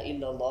ilaha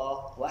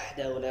illallah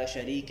wahdahu la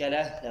sharika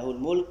lah lahul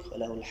mulk wa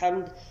lahul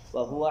hamd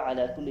wa huwa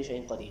ala kulli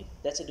shay'in qadir.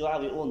 That's a dua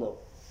we all know.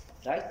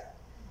 Right?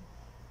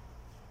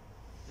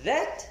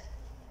 That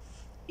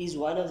is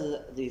one of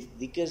the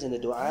dhikrs and the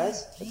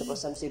du'as that the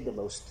Prophet said the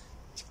most.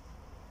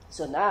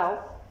 So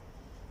now,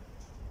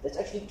 there's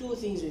actually two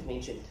things we've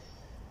mentioned.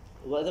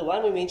 Well, the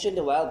one we mentioned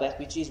a while back,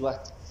 which is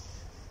what?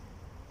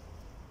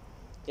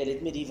 Okay,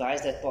 let me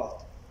revise that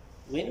part.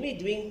 When we're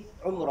doing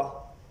Umrah,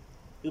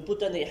 you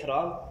put on the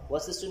Ihram,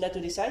 what's the sunnah to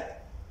decide?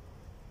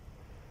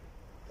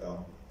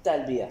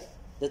 Talbiyah.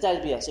 The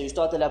Talbiyah. So you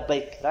start the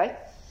Labbaik, right?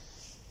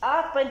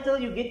 Up until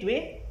you get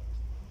where?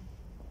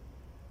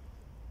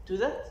 To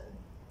the?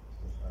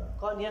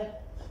 Can't hear.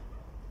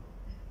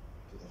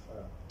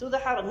 To the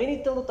Haram,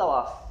 meaning till the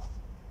Tawaf.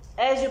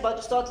 As you're about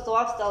to start the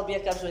Tawaf,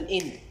 Talbiyah comes to an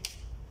end.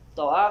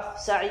 Tawaf,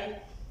 Sa'i,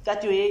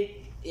 cut your hair,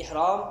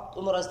 Ihram,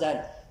 Umrah's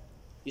done.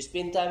 You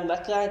spend time in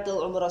Makkah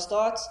until Umrah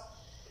starts.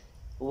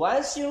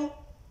 Once you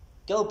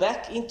go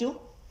back into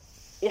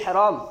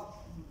Ihram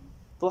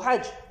for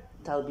Hajj,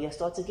 Talbiyah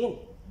starts again.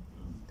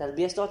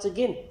 Talbiyah starts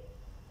again.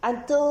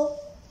 Until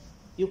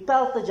you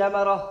pelt the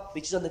Jamarah,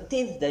 which is on the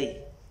 10th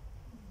day.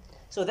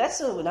 So that's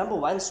the number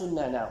one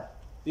sunnah now.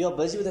 We are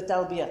busy with the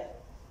Talbiyah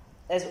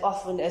as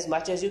often, as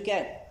much as you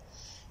can.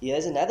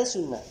 Here's another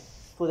sunnah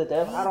for the day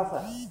of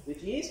Arafah,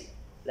 which is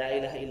La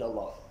ilaha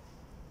illallah.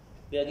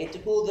 We are going to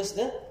call this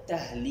the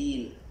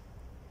Tahleel.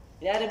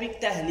 In Arabic,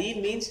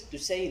 Tahleel means to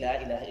say La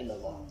ilaha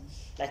illallah.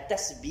 Like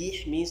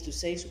Tasbih means to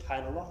say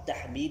Subhanallah.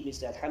 Tahmeed means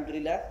to say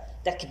Alhamdulillah.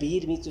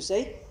 Takbir means to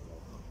say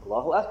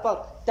Allahu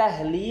Akbar.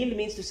 Tahleel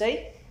means to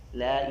say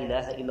La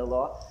ilaha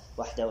illallah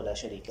wahdahu la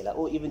sharika la,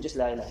 or even just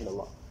La ilaha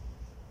illallah.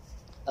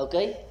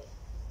 Okay?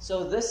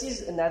 So this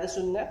is another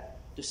sunnah,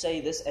 to say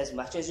this as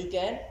much as you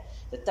can,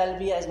 the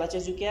talbiyah as much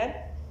as you can,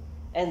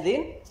 and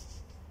then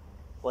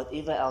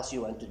whatever else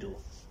you want to do.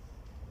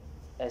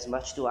 As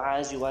much dua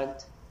as you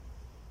want.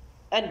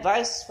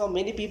 Advice from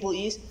many people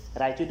is,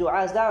 write your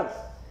du'as down.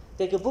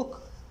 Take a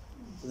book.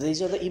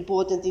 These are the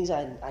important things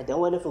I don't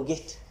want to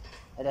forget,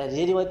 and I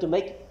really want to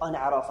make on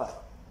Arafah.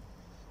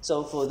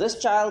 So for this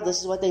child,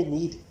 this is what they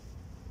need.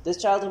 This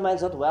child of mine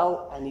is not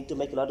well, I need to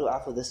make a lot of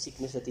dua for this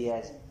sickness that he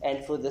has.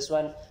 And for this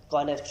one,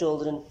 can't have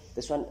children,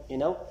 this one,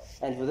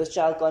 and for this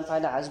child, can't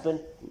find a husband,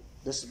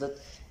 this, that,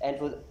 and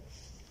for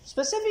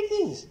specific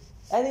things.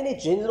 And then in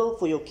general,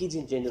 for your kids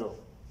in general.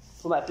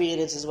 For my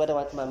parents, this is what I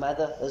want for my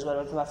mother, this is what I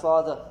want for my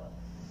father,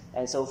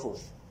 and so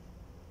forth.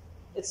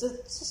 It's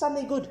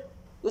something good.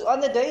 Because on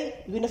the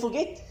day, you're going to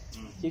forget.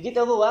 You get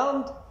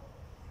overwhelmed,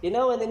 and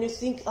then you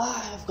think,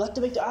 I've got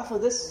to make dua for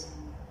this.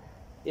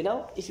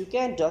 If you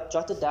can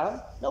jot it down,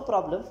 no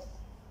problem.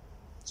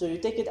 So you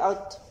take it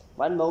out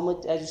one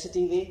moment as you're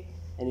sitting there,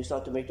 and you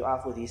start to make dua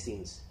for these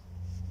things.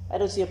 I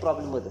don't see a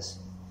problem with this.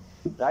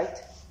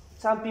 Right?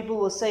 Some people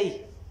will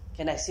say,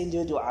 can I send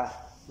you a dua?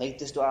 Make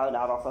this dua on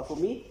Arafah for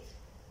me?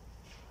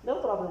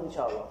 No problem,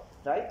 inshallah.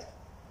 Right?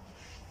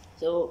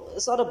 So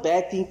it's not a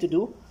bad thing to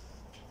do.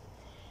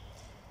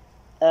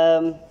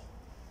 So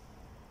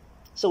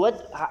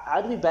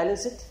how do we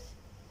balance it?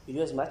 You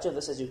do as much of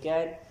this as you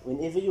can,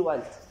 whenever you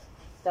want.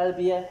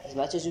 Talbiyah, as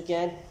much as you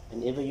can,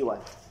 whenever you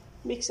want.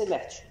 Mix and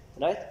match,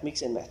 right?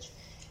 Mix and match.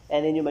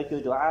 And then you make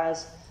your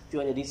du'as. If you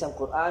want to read some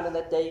Quran on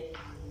that day,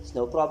 it's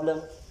no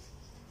problem.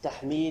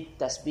 Tahmeed,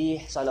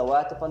 tasbih,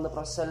 salawat upon the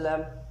Prophet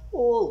ﷺ,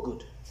 all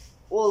good.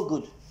 All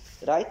good,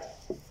 right?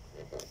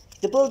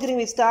 The pilgrim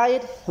is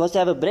tired, wants to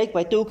have a break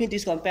by talking to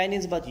his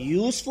companions about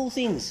useful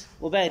things,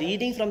 or by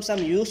reading from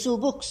some useful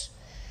books,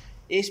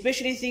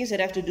 especially things that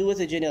have to do with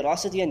the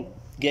generosity and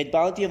great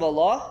bounty of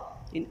Allah,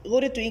 in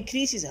order to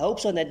increase his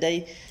hopes on that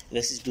day.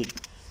 This is good.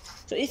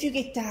 So if you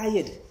get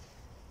tired,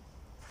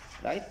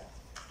 right,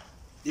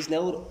 there's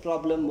no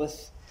problem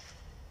with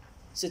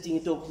sitting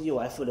and talking to your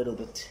wife for a little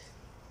bit.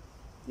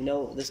 You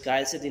know, this guy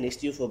is sitting next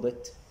to you for a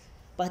bit.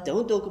 But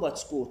don't talk about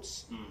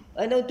sports.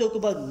 And don't talk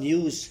about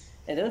news.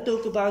 And don't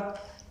talk about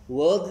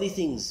worldly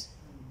things.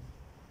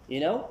 You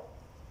know?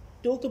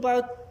 Talk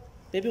about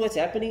maybe what's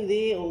happening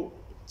there, or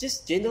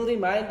just general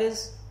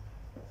reminders,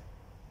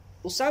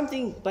 or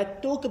something.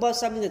 But talk about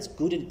something that's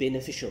good and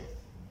beneficial.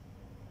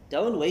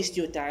 Don't waste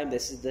your time.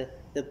 This is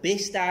the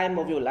best time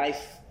of your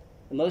life.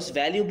 The most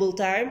valuable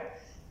time.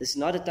 This is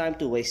not a time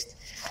to waste.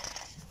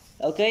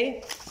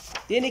 Okay?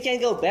 Then he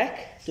can go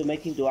back to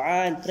making dua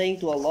and praying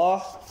to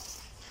Allah.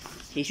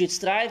 He should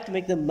strive to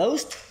make the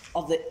most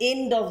of the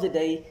end of the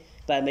day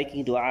by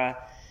making dua.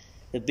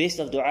 The best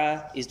of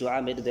dua is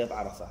dua made the day of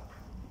Arafah.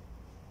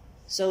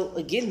 So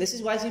again, this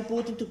is why it's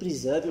important to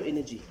preserve your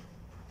energy.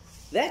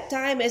 That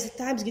time, as the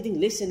time is getting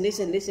less and less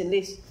and less and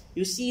less,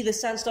 you see the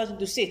sun starting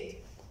to set.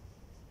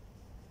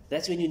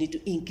 That's when you need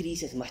to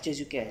increase as much as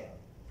you can.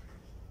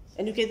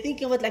 And you can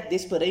think of it like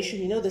desperation.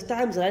 You know, the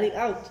time's running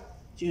out.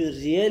 So you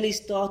really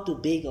start to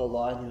beg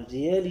Allah, and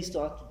you really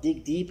start to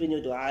dig deep in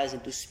your du'as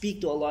and to speak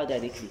to Allah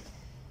directly.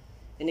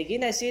 And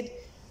again I said,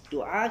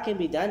 dua can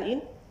be done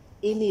in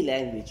any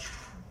language.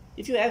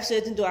 If you have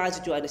certain du'as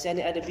that you understand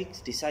in Arabic,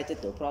 recite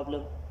it, no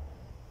problem.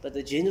 But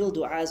the general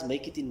du'as,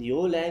 make it in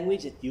your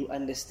language that you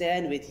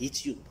understand, where it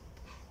hits you.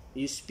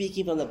 You're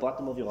speaking from the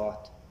bottom of your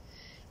heart.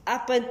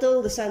 Up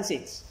until the sun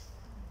sets.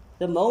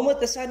 The moment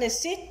the sun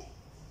has set,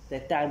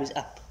 that time is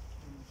up.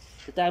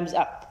 The time is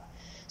up.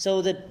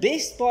 So the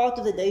best part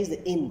of the day is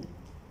the end.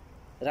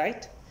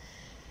 Right?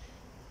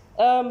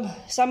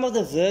 Some of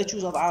the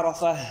virtues of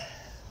Arafah.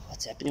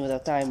 What's happening with our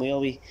time? Where are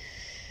we?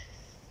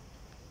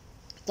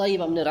 I'm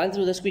going to run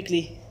through this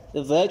quickly.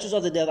 The virtues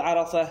of the day of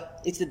Arafah.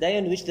 It's the day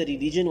on which the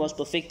religion was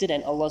perfected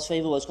and Allah's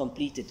favor was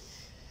completed.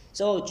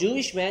 So a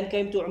Jewish man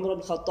came to Umar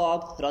ibn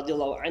Khattab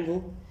radiallahu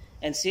anhu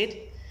and said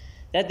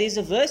that there's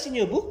a verse in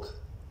your book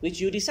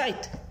which you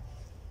recite.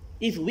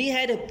 If we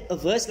had a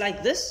verse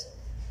like this,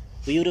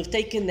 we would have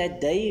taken that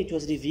day it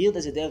was revealed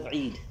as a day of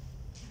Eid.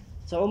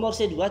 So Umar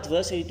said, what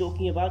verse are you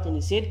talking about? And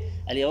he said,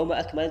 الْيَوْمَ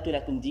أَكْمَلْتُ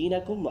لَكُمْ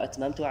دِينَكُمْ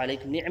وَأَتْمَمْتُ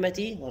عَلَيْكُمْ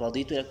نِعْمَتِي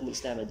وَرَضِيتُ لَكُمْ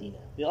الْإِسْلَامَ دِينًا.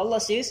 Where Allah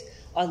says,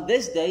 on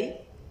this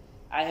day,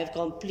 I have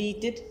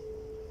completed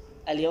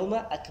الْيَوْمَ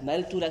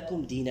أَكْمَلْتُ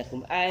لَكُمْ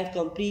دِينَكُمْ. I have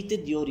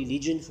completed your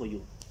religion for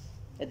you.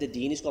 That the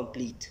deen is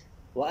complete.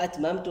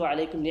 وَأَتْمَمْتُ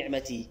عَلَيْكُمْ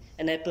نِعْمَتِي.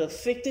 And I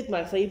perfected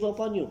my favor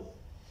upon you.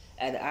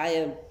 And I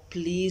am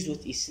pleased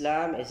with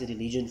Islam as a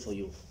religion for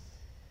you.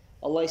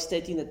 Allah is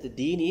stating that the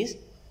deen is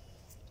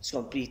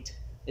complete.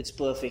 It's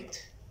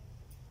perfect.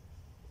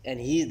 And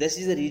this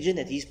is the religion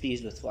that He's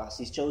pleased with for us.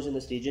 He's chosen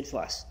this religion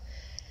for us.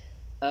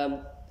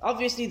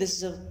 Obviously, this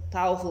is a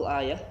powerful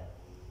ayah.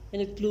 And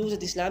it proves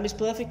that Islam is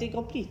perfect and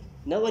complete.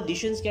 No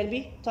additions can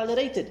be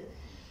tolerated.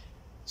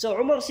 So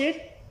Umar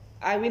said,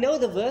 we know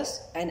the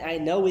verse, and I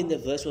know when the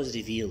verse was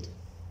revealed.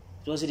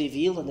 It was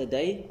revealed on the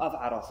day of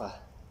Arafah,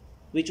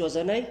 which was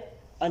on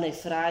a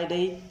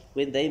Friday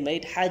when they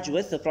made Hajj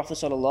with the Prophet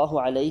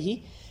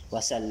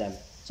ﷺ.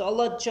 So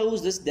Allah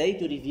chose this day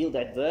to reveal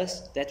that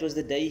verse. That was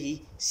the day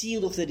He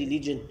sealed off the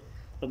religion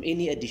from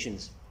any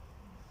additions.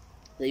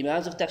 The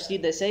Imams of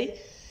Tafsir, they say,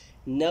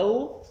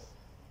 no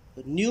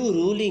new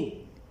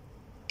ruling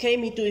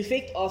came into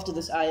effect after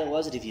this ayah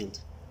was revealed.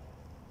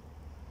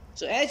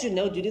 So as you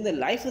know, during the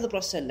life of the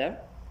Prophet ﷺ,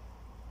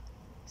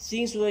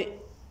 things were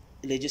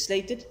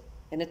legislated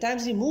and at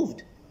times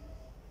removed.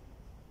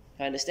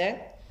 You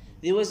understand?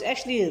 There was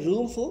actually a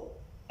room for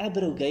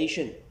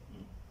abrogation.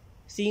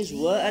 Things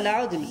were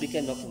allowed and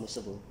became not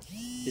permissible.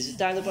 This is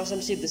the time the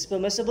Prophet said this is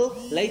permissible.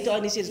 Later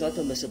on he said it's not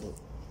permissible.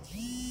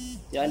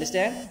 You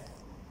understand?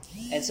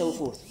 And so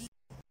forth.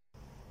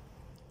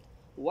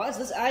 Once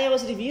this ayah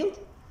was revealed,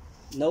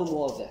 no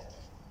more of that.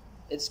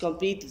 It's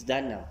complete, it's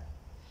done now.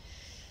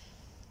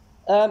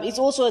 It's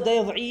also a day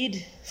of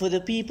Eid for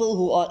the people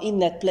who are in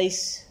that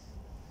place.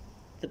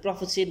 The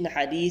Prophet said in the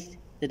hadith,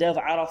 the day of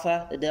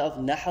Arafah, the day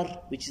of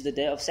Nahr, which is the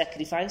day of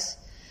sacrifice,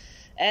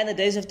 and the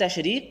days of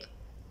Tashriq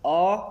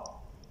are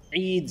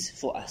Eids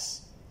for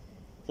us.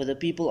 For the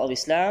people of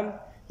Islam,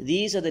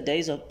 these are the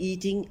days of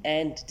eating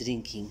and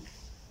drinking.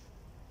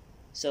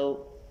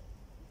 So,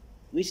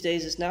 which day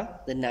is this now?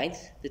 The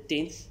 9th, the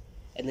 10th,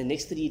 and the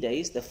next 3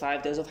 days, the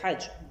 5 days of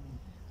Hajj,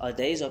 are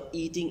days of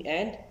eating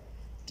and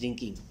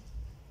drinking.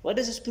 What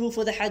does this prove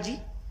for the Haji?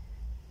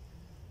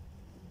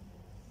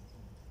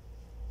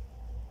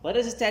 What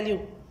does it tell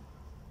you?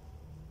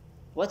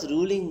 What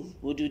ruling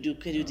could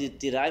you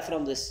derive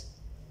from this?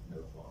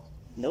 No fast.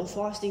 No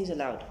fasting is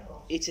allowed.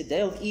 It's a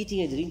day of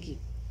eating and drinking.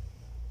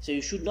 So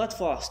you should not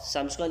fast.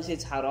 Some scholars say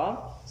it's haram,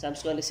 some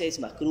scholars say it's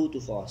makruh to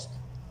fast.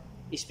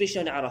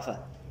 Especially on Arafah.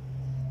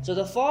 So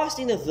the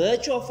fasting, the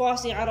virtue of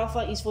fasting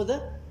Arafah is for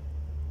the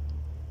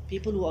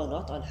people who are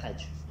not on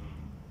Hajj.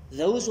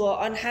 Those who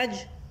are on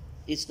Hajj,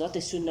 it's not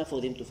a sunnah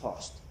for them to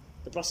fast.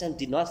 The Prophet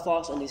did not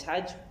fast on his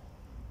Hajj.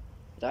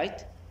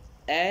 Right?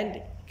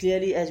 And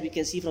clearly, as we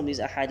can see from these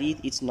ahadith,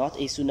 it's not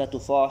a sunnah to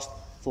fast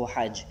for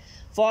Hajj.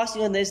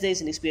 Fasting on this day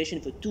is an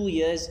expiation for 2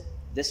 years.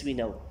 This we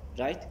know,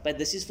 right? But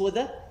this is for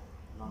the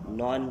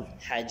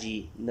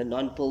non-Haji, the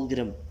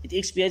non-pilgrim. It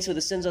expiates for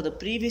the sins of the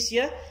previous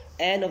year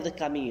and of the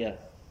coming year.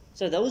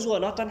 So those who are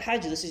not on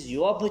Hajj, this is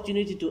your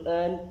opportunity to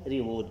earn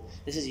reward.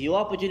 This is your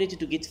opportunity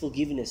to get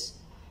forgiveness.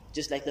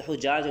 Just like the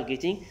Hujjaj are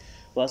getting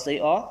whilst they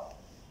are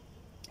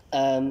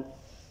on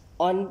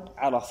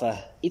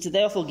Arafah. It's a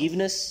day of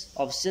forgiveness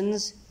of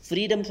sins,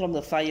 freedom from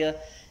the fire,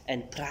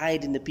 and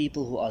pride in the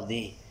people who are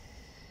there.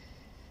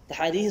 The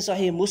hadith in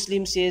Sahih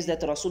Muslim says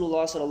that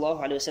Rasulullah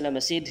sallallahu alaihi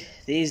wasallam said,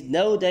 there is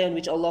no day on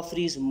which Allah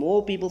frees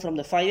more people from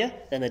the fire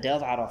than the day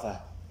of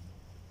Arafah.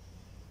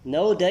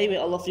 No day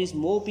where Allah frees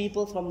more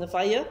people from the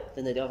fire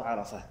than the day of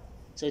Arafah.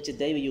 So it's a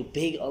day where you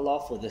beg Allah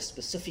for this.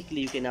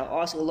 Specifically, you can now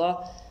ask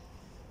Allah,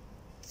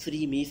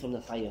 free me from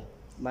the fire,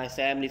 my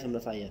family from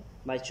the fire,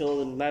 my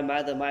children, my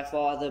mother, my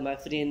father, my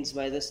friends,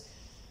 my this.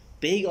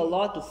 Beg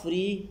Allah to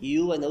free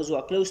you and those who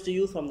are close to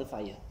you from the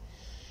fire.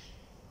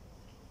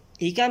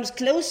 He comes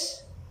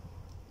close.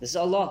 This is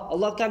Allah.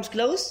 Allah comes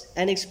close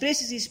and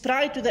expresses His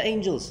pride to the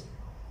angels.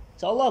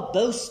 So Allah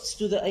boasts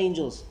to the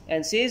angels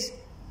and says,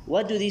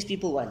 what do these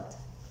people want?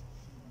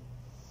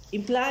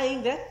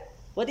 Implying that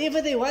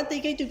whatever they want,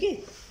 they're going to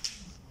get.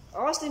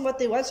 Ask them what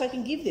they want so I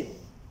can give them.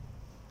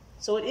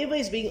 So whatever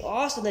is being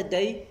asked on that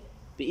day,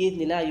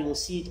 bi'idhnillah, you will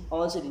see it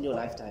answered in your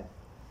lifetime.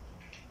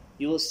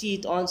 You will see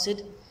it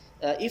answered.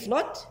 If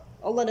not,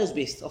 Allah knows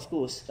best, of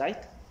course,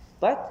 right?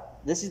 But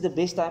this is the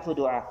best time for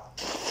dua.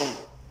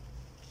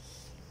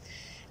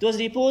 It was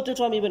reported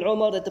from Ibn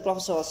Umar that the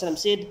Prophet ﷺ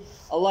said,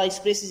 Allah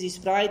expresses His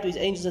pride to His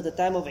angels at the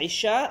time of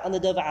Isha on the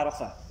day of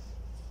Arafah.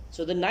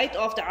 So the night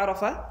after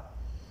Arafah,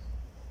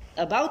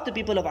 about the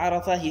people of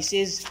Arafah, He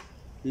says,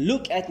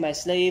 look at my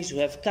slaves who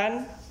have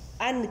come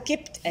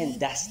unkempt and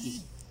dusty.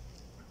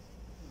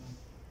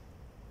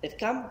 They've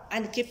come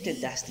unkempt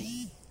and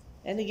dusty.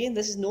 And again,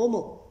 this is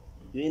normal.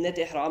 You're in that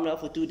ihram now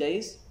for 2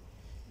 days.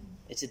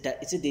 It's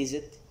a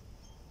desert.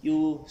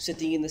 You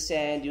sitting in the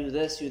sand, you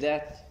this, you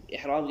that.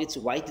 Ihram gets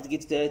white, it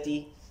gets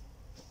dirty,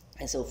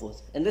 and so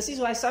forth. And this is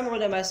why some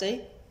ulama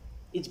say,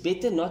 it's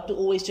better not to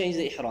always change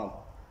the ihram.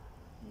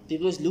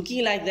 Because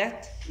looking like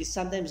that is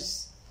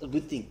sometimes a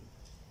good thing.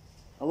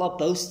 Allah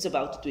boasts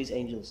about it to His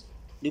angels.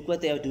 Look what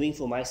they are doing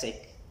for my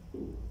sake.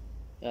 You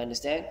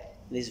understand?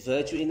 There's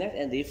virtue in that,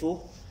 and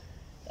therefore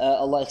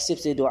Allah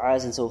accepts their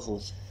du'as and so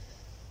forth.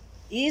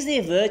 Is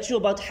there virtue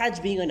about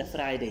Hajj being on a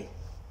Friday?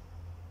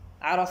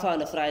 Arafah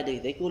on a Friday.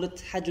 They call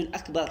it Hajjul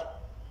Akbar.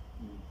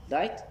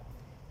 Right?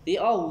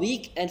 There are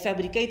weak and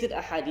fabricated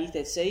ahadith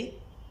that say,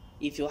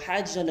 if your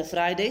Hajj is on a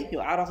Friday,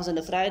 your Arafah is on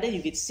a Friday,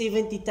 you get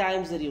 70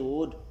 times the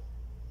reward.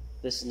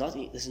 This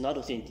is not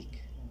authentic.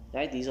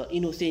 Right? These are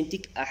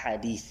inauthentic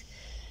ahadith.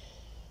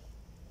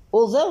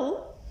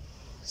 Although,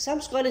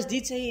 some scholars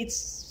did say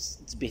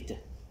it's better.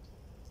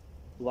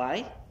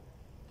 Why?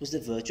 Because the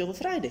virtue of a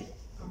Friday.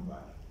 Combine.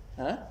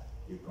 Huh?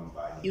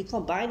 You're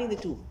combining the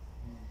two.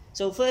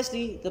 So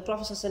firstly, the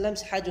Prophet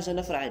ﷺ's Hajj was on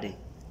a Friday.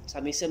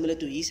 Something similar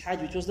to his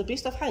Hajj, which was the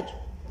best of Hajj.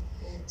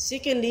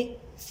 Secondly,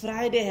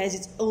 Friday has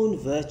its own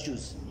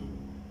virtues.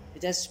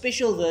 It has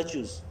special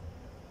virtues.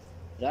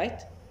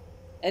 Right?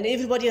 And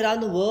everybody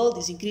around the world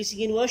is increasing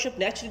in worship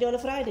naturally on a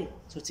Friday.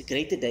 So it's a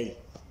greater day.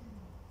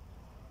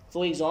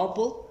 For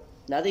example,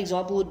 another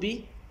example would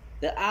be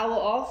the hour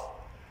of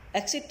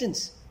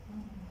acceptance.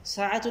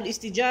 Sa'atul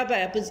Istijaba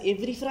happens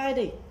every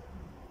Friday,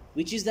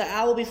 which is the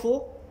hour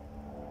before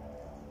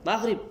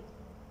Maghrib.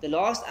 The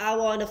last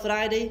hour on a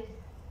Friday,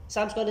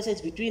 some scholars say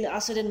it's between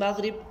Asr and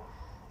Maghrib.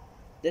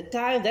 The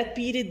time, that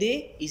period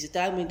there, is the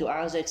time when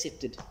du'as are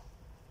accepted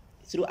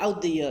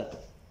throughout the year.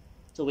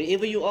 So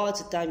wherever you are,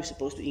 it's a time you're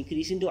supposed to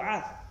increase in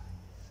du'a.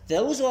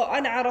 Those who are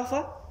on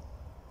Arafah,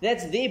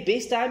 that's their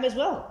best time as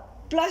well.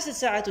 Plus it's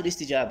Sa'atul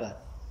Istijaba.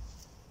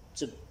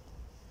 So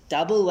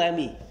double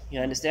whammy, you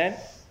understand?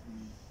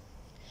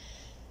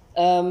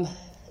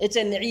 It's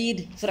an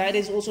Eid. Friday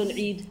is also an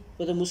Eid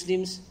for the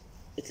Muslims.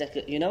 It's like,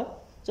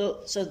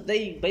 So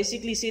they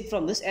basically said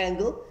from this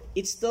angle,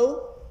 it's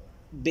still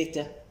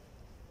better.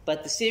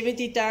 But the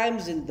 70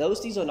 times and those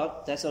things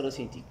that's not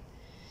authentic.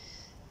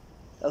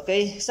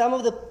 Okay, some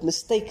of the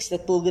mistakes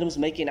that pilgrims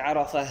make in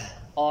Arafah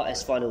are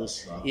as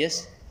follows. Right.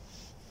 Yes?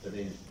 But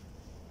then,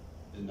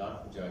 the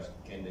non-Hujjaj,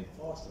 can they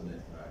fast on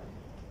that Friday?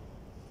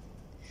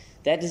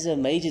 That is a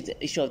major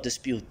issue of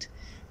dispute.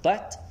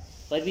 But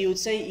what we would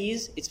say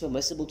is, it's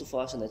permissible to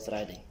fast on that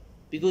Friday.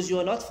 Because you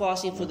are not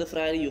fasting for the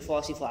Friday, you're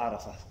fasting for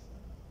Arafah.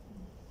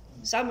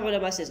 Some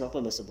ulama say it's not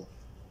permissible.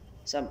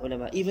 some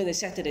ulama, even the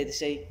Saturday, they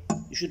say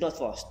you should not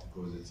fast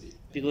Because it's Eid.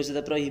 because of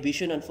the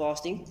prohibition on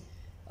fasting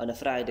on a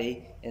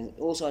Friday and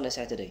also on a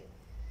Saturday.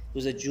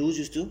 Because the Jews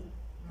used to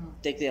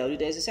take their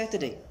holiday as a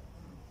Saturday.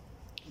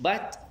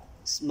 But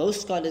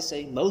most scholars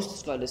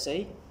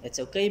say it's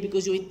okay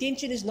because your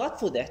intention is not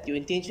for that. Your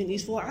intention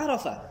is for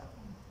Arafah.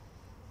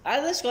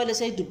 Other scholars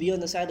say to be on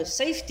the side of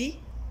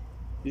safety,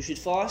 you should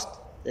fast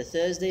the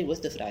Thursday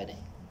with the Friday.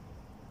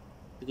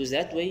 Because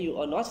that way you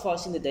are not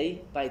fasting the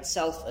day by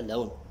itself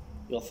alone.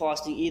 You are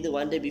fasting either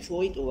one day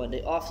before it or one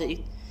day after it.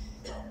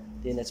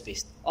 Then that's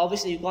best.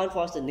 Obviously you can't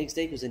fast the next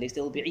day because the next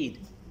day will be Eid.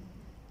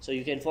 So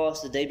you can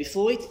fast the day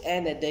before it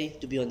and that day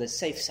to be on the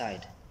safe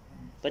side.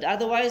 But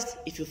otherwise,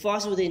 if you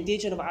fast with the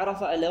intention of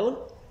Arafah alone,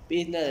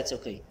 that's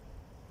okay.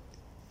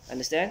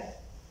 Understand?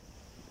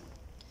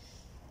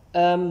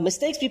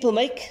 Mistakes people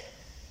make.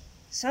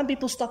 Some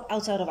people stop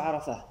outside of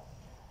Arafah.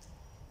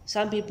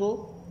 Some people,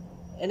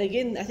 and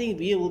again, I think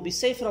we will be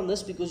safe from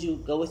this because you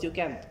go with your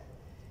camp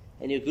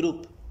and your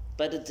group.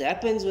 But it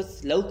happens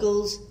with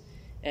locals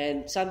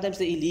and sometimes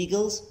the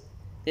illegals.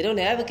 They don't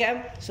have a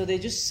camp, so they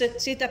just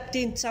set up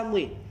tent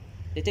somewhere.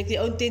 They take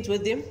their own tent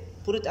with them,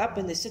 put it up,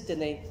 and they sit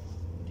and they,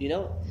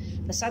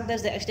 But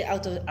sometimes they're actually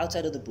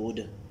outside of the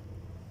border.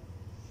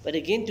 But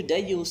again, today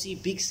you will see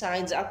big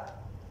signs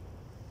up.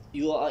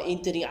 You are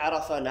entering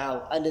Arafah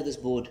now under this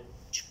board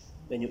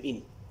when you're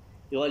in.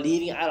 You are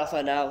leaving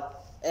Arafah now.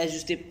 As you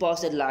step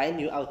past that line,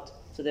 you're out.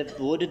 So they've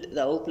boarded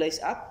the whole place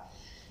up.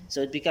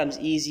 So it becomes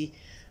easy.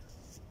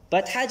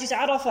 But Hajj is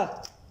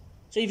Arafah.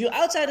 So if you're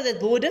outside of that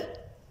border,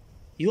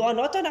 you are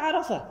not on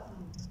Arafah.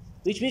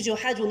 Which means your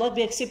Hajj will not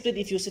be accepted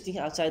if you're sitting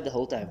outside the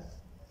whole time.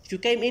 If you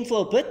came in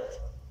for a bit,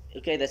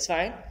 okay, that's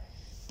fine.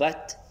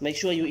 But make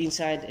sure you're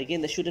inside.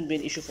 Again, that shouldn't be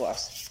an issue for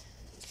us.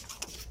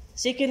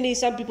 Secondly,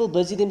 some people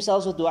busy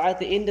themselves with dua at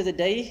the end of the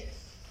day.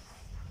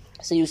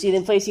 So you see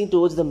them facing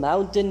towards the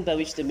mountain by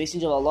which the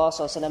Messenger of Allah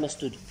ﷺ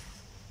stood.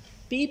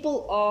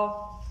 People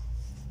are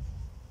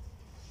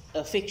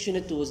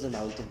affectionate towards the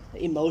mountain,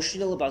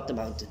 emotional about the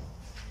mountain.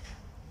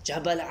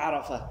 Jabal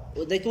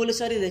Arafah. They call it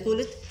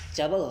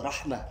Jabal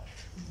Rahmah.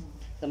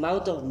 The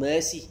Mount of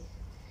Mercy.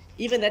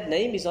 Even that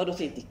name is not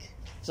authentic.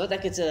 It's not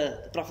like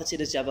the Prophet said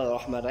it's Jabal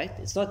Rahmah, right?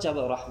 It's not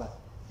Jabal Rahmah.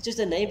 It's just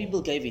the name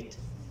people gave it.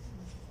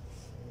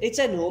 It's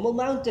a normal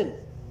mountain.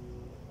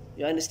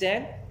 You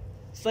understand?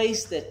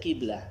 Face the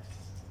Qibla.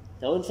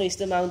 Don't face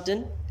the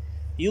mountain.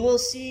 You will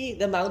see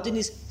the mountain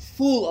is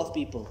full of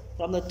people.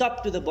 From the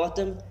top to the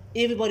bottom,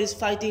 everybody's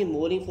fighting and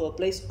mourning for a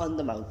place on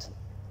the mountain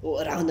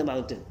or around the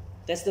mountain.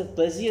 That's the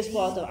busiest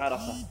part of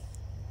Arafah.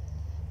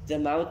 The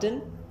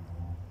mountain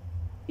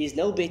is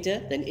no better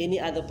than any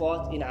other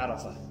part in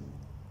Arafah.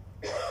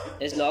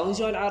 As long as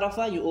you're on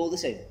Arafah, you're all the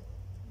same.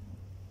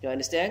 You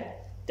understand?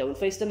 Don't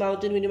face the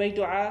mountain when you make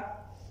dua.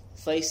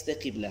 Face the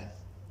Qibla.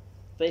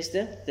 Face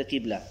the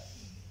Qibla.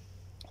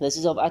 This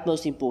is of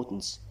utmost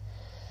importance.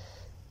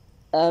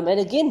 And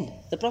again,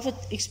 the Prophet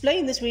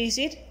explained this where he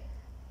said,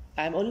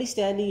 I'm only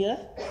standing here,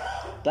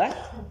 but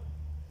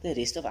the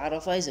rest of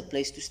Arafah is a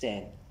place to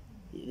stand.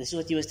 This is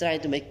what he was trying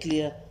to make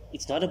clear.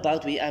 It's not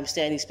about where I'm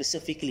standing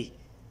specifically.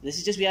 This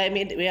is just where I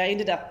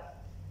ended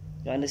up.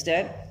 You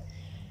understand?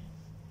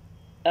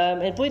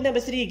 And point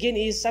number 3 again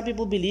is some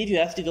people believe you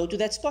have to go to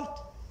that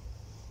spot.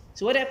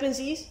 So what happens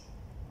is,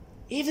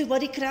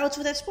 everybody crowds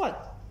for that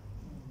spot.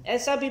 And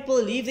some people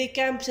leave their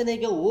camps and they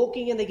go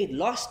walking and they get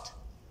lost.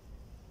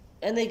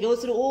 And they go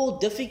through all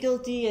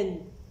difficulty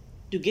and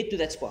to get to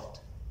that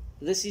spot.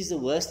 This is the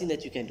worst thing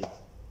that you can do.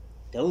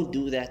 Don't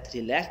do that.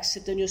 Relax,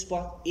 sit on your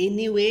spot.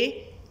 Anywhere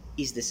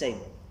is the same.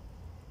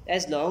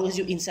 As long as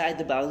you're inside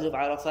the boundary of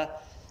Arafah,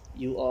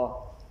 you are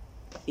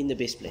in the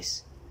best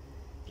place.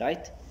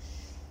 Right?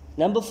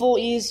 Number 4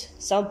 is,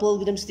 some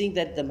pilgrims think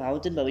that the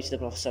mountain by which the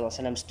Prophet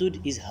ﷺ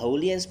stood is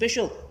holy and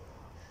special.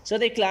 So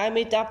they climb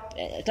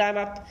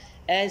up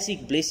and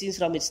seek blessings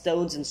from its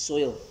stones and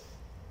soil.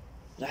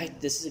 Right?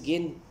 This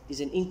again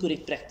is an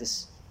incorrect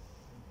practice.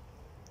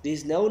 There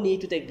is no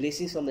need to take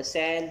blessings from the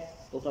sand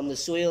or from the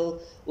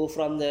soil or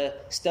from the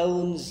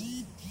stones.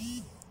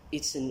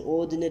 It's an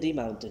ordinary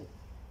mountain.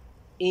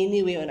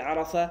 Anywhere on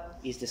Arafah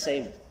is the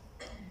same.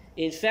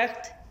 In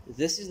fact,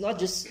 this is not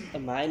just a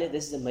minor,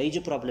 this is a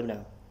major problem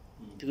now.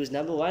 Because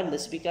number 1,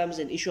 this becomes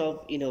an issue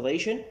of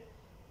innovation,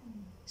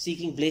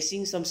 seeking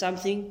blessings from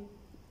something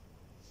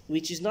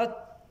which is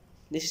not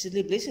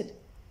necessarily blessed.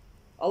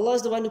 Allah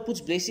is the one who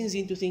puts blessings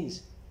into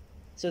things.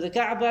 So the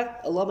Kaaba,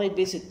 Allah might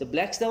bless it. The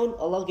black stone,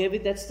 Allah gave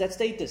it that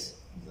status.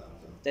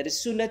 That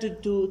is sunnah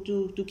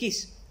to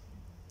kiss.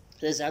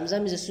 The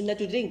Zamzam is a sunnah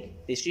to drink.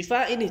 There's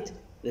shifa in it.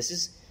 This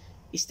is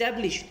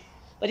established.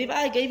 But if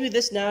I gave you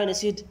this now and I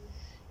said,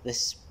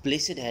 this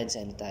blessed hand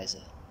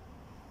sanitizer,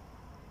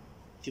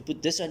 if you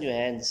put this on your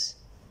hands,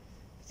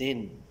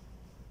 then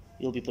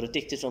you'll be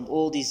protected from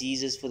all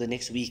diseases for the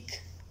next week.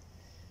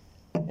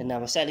 And now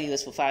I'm selling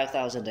this for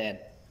 5,000 rand.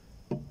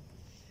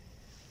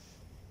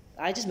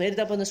 I just made it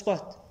up on the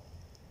spot.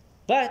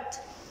 But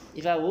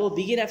if I wore a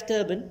big enough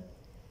turban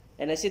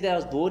and I said that I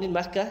was born in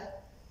Makkah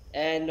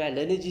and my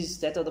lineage is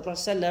that of the Prophet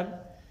ﷺ,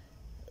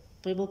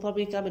 people will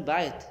probably come and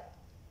buy it.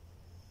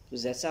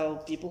 Because that's how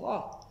people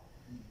are.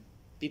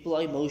 People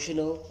are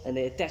emotional and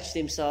they attach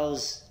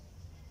themselves,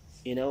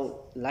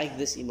 like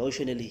this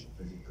emotionally.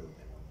 Physical.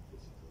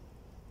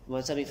 They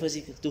want something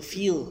physical to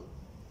feel.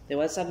 They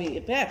want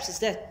something, perhaps it's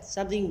that,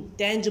 something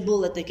tangible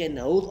that they can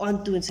hold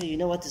on to and say, you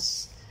know what,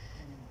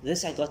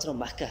 this I got from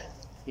Makkah.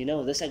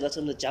 This I got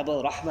from the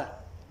Jabal Rahmah.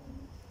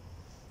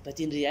 But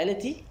in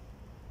reality,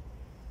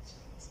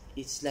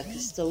 it's like a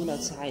stone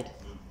outside.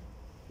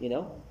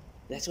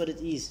 That's what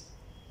it is.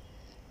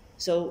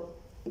 So,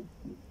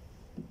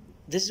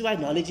 this is why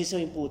knowledge is so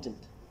important.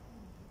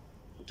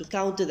 To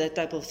counter that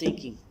type of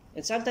thinking.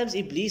 And sometimes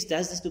Iblis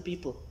does this to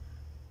people.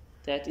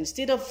 That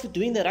instead of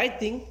doing the right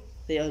thing,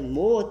 they are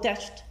more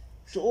attached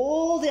to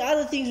all the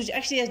other things which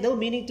actually has no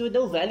meaning to it,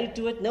 no value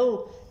to it,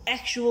 no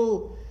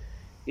actual,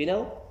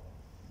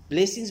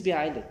 blessings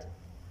behind it.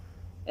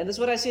 And that's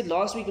what I said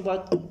last week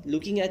about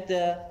looking at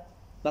the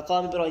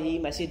Maqam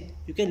Ibrahim. I said,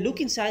 you can look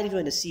inside if you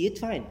want to see it,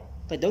 fine.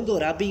 But don't go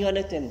rubbing on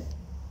it. And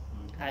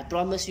I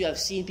promise you, I've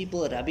seen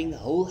people rubbing the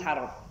whole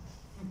haram.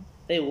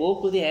 They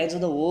walk with their hands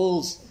on the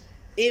walls.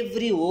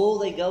 Every wall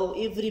they go,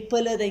 every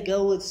pillar they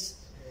go, it's,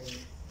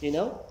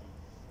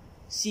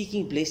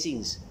 seeking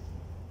blessings.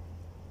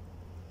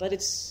 But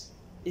it's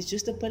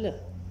just a pillar.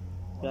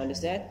 You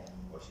understand?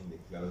 Washing the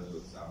clothes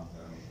with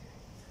Zamzam.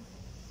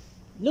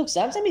 Look,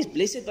 Zamzam is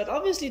blessed, but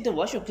obviously to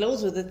wash your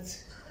clothes with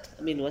it,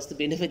 what's the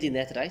benefit in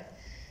that, right?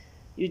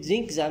 You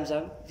drink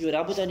Zamzam, if you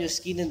rub it on your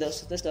skin and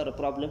that's not a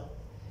problem.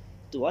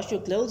 To wash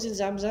your clothes in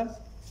Zamzam,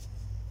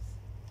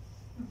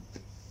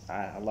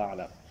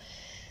 Allah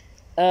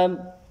Alam.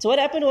 So what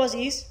happened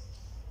is,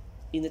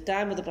 in the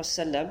time of the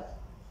Prophet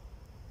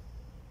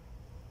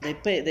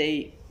ﷺ,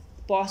 they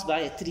passed by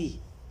a tree.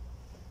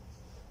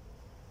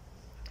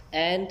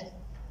 And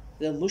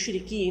the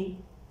mushrikeen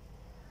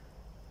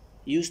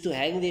used to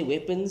hang their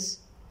weapons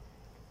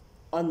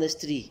on this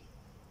tree.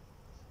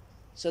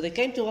 So they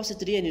came towards the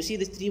tree and you see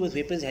this tree with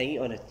weapons hanging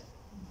on it.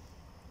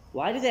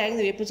 Why did they hang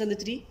the weapons on the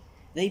tree?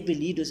 They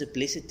believed it was a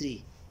blessed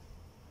tree.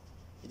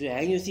 If you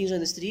hang your things on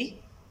this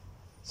tree,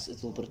 so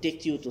it will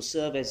protect you, it will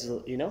serve as,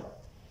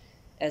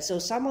 And so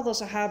some of the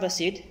Sahaba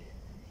said,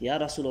 Ya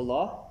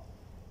Rasulullah,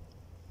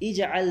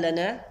 ij'al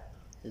lana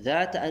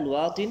dhata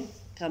anwatin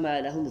kama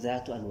lahum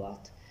dhatu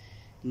anwat.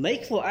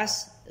 Make for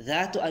us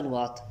dhatu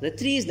anwat. The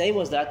tree's name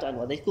was dhatu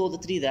anwat. They called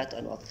the tree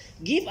dhatu anwat.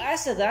 Give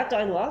us a dhatu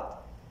anwat,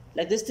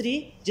 like this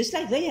tree, just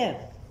like they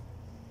have.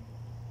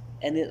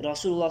 And then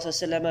Rasulullah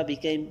ﷺ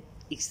became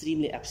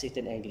extremely upset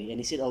and angry. And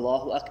he said,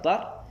 Allahu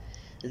Akbar.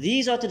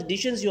 These are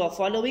traditions you are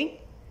following,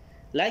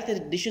 like the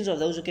traditions of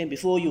those who came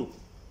before you.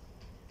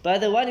 By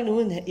the one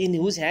in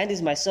whose hand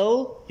is my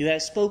soul, you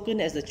have spoken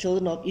as the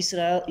children of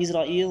Israel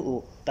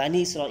or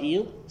Bani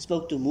Israel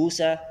spoke to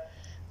Musa.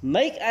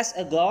 Make us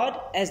a god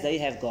as they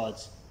have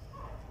gods.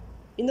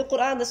 In the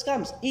Quran this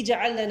comes,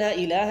 Ij'al lana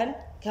ilahan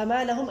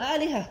kama lahum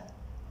aliha.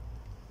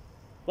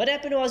 What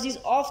happened was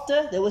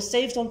after they were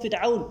saved from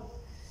Fir'aun,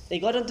 they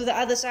got onto the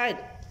other side.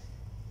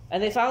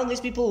 And they found these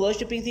people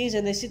worshipping things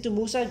and they said to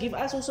Musa, give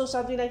us also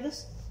something like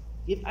this.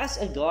 Give us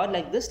a God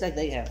like this, like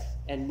they have.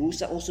 And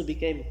Musa also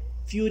became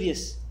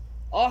furious.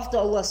 After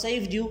Allah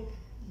saved you,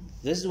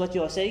 this is what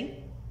you are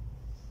saying.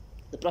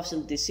 The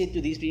Prophet said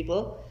to these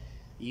people,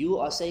 you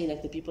are saying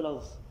like the people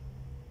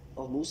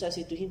of Musa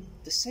said to him,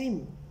 the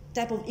same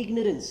type of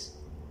ignorance.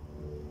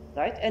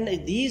 Right? And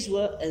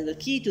the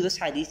key to this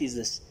hadith is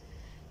this.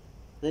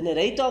 The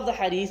narrator of the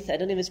hadith, I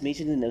don't know if it's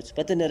mentioned in the notes,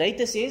 but the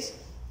narrator says,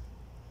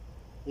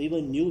 we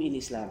were new in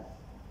Islam.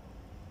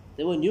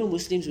 They were new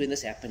Muslims when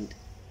this happened.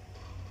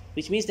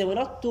 Which means they were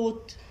not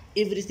taught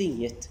everything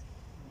yet.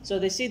 So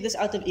they say this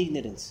out of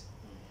ignorance.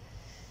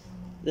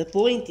 The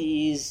point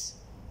is,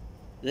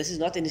 this is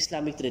not an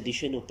Islamic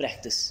tradition or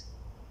practice.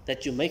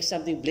 That you make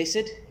something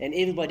blessed and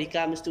everybody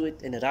comes to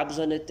it and rubs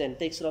on it and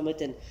takes from it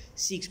and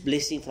seeks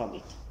blessing from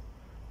it.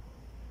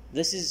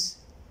 This is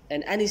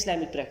an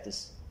un-Islamic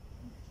practice.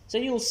 So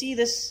you will see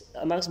this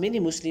amongst many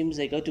Muslims.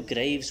 They go to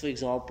graves, for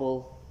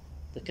example,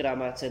 the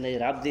karamats, and they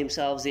rub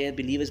themselves there,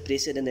 believers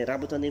blessed, and they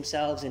rub it on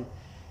themselves and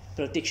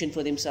protection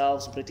for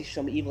themselves,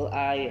 protection from evil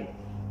eye, and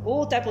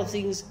all type of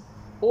things.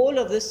 All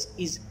of this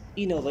is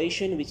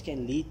innovation which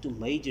can lead to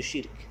major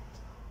shirk.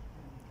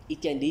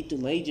 It can lead to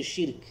major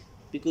shirk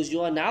because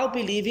you are now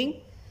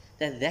believing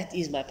that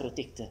is my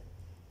protector.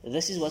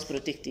 This is what's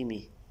protecting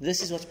me.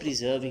 This is what's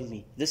preserving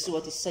me. This is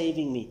what is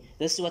saving me.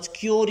 This is what's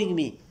curing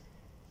me,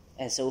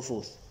 and so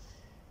forth.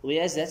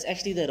 Whereas that's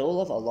actually the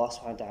role of Allah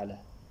subhanahu wa ta'ala.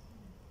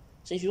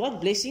 So if you want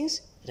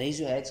blessings, raise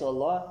your hands to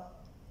Allah.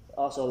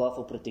 Ask Allah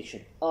for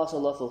protection. Ask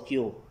Allah for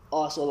cure.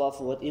 Ask Allah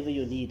for whatever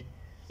you need.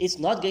 It's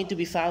not going to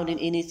be found in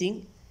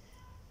anything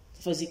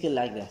physical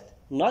like that.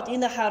 Not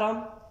in the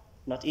haram,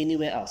 not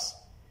anywhere else.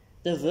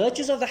 The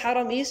virtues of the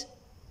haram is,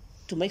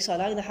 to make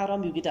salah in the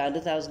haram, you get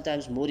 100,000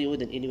 times more reward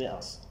than anywhere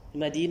else.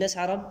 In Medina's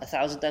haram,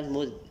 1,000 times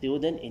more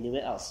reward than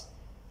anywhere else.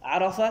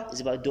 Arafah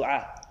is about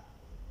dua.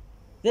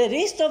 The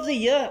rest of the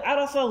year,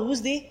 Arafah,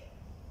 who's there?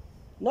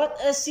 Not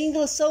a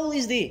single soul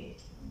is there.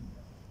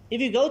 If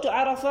you go to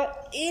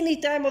Arafah any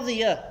time of the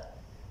year,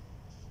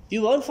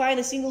 You won't find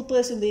a single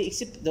person there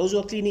except those who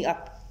are cleaning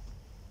up.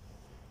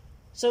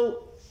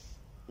 So,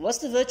 what's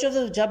the virtue of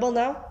the Jabal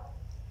now?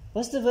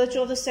 What's the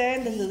virtue of the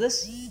sand and the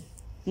this?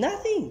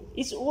 Nothing.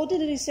 It's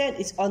ordinary sand.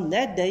 It's on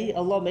that day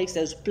Allah makes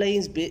those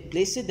plains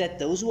blessed that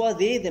those who are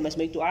there, they must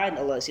make dua and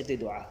Allah accept their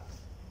dua.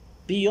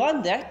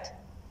 Beyond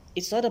that,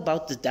 it's not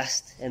about the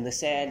dust and the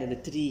sand and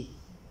the tree.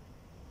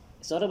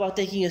 It's not about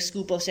taking a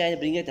scoop of sand and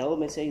bringing it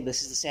home and saying,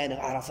 this is the sand of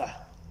Arafah.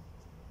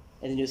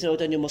 And then you throw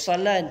it on your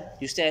musalla and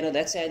you stand on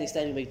that sand, it's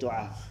time you make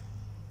dua.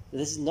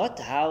 This is not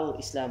how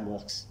Islam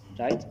works,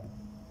 right?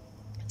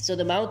 So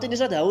the mountain is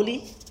not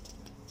holy,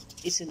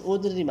 it's an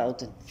ordinary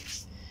mountain,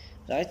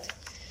 right?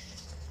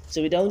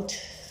 So we don't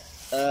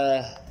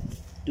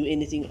do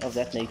anything of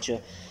that nature.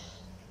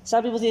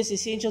 Some people think it's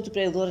essential to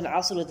pray Dhuhr and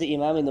Asr with the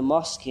Imam in the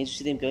mosque. You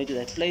see them going to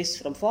that place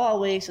from far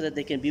away so that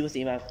they can be with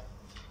the Imam.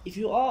 If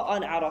you are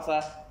on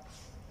Arafah,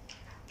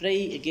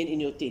 pray again in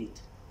your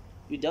tent.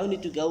 You don't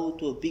need to go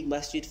to a big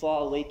masjid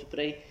far away to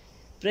pray.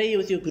 Pray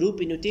with your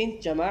group in your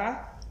tent,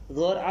 Jama'ah,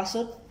 Dhuhr,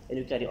 Asr, and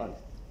you carry on.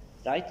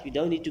 Right? You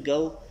don't need to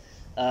go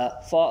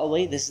far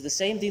away. This is the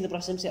same thing the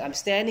Prophet said. I'm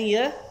standing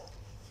here,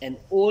 and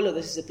all of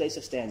this is a place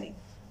of standing.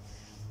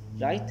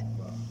 Right?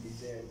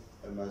 Is there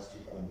a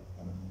masjid on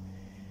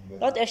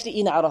Not actually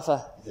in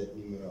Arafah. Is that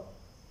Nimra?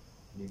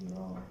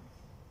 Nimra?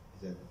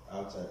 Is that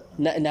outside?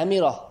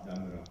 Namira.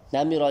 Namra.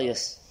 Namira,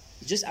 yes.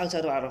 Just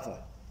outside of Arafah.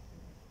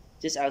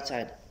 Just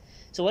outside.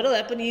 So what will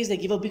happen is they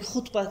give a big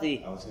khutbah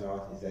there. I was going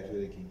to ask, is that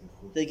where they give the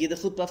khutbah? They give the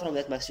khutbah from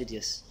that masjid,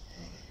 yes.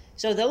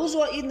 So those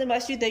who are in the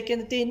masjid, they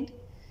can attend.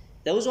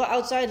 Those who are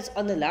outside, it's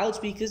on the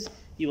loudspeakers.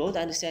 You won't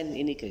understand in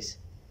any case.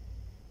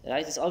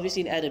 Right? It's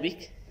obviously in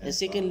Arabic. And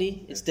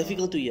secondly, it's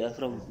difficult to hear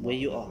from where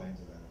you are.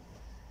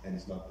 And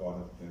it's not part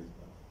of the place.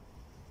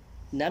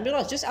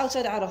 Namira is just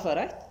outside Arafah,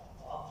 right?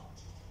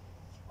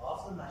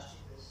 Half the masjid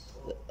is...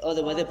 Oh,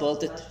 the way they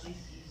built it. Masjid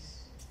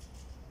is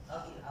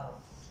not in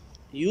Arafah.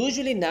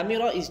 Usually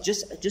Namira is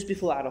just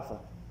before Arafah.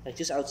 Like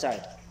just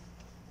outside.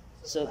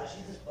 So, The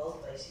masjid is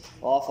built basically...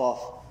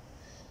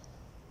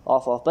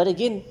 Off. But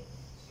again,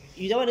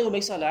 you don't want to go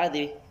make salah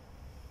there.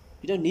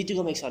 You don't need to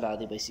go make salah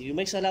there, basically. You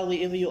make salah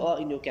wherever you are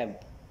in your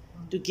camp.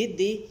 To get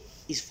there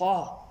is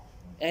far.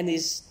 And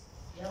is...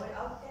 Yeah, when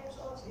our camps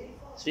are, it's very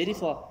far. It's very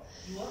far.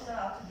 You won't know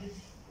how to get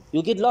there.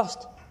 You'll get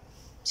lost.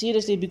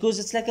 Seriously, because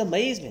it's like a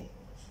maze, man.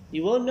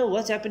 You won't know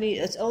what's happening.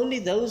 It's only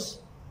those,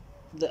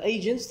 the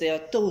agents, they are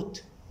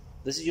taught.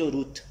 This is your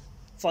route.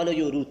 Follow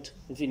your route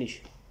and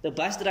finish. The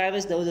bus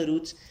drivers know the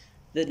routes.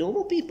 The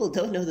normal people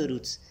don't know the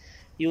routes.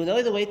 You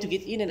know the way to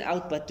get in and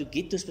out, but to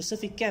get to a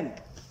specific camp,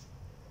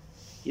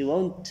 you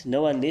won't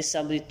know unless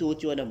somebody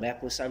taught you on a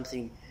map or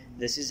something.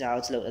 This is how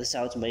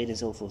it's made and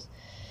so forth.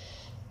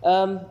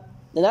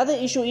 Another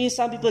issue is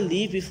some people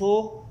leave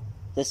before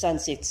the sun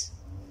sets.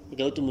 They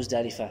go to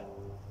Muzdalifah.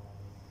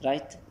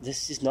 Right?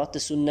 This is not the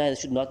sunnah. It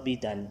should not be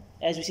done.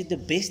 As we said, the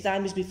best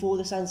time is before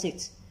the sun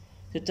sets.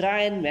 To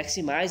try and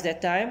maximize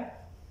that time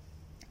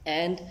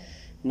and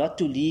not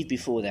to leave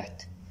before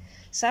that.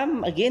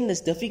 Some, again,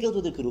 it's difficult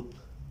with the group.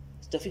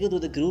 It's difficult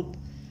with the group.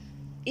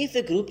 If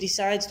the group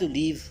decides to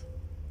leave,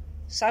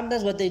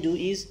 sometimes what they do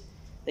is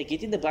they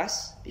get in the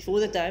bus before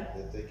the time.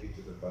 They take you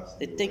to the bus.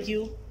 They take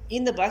you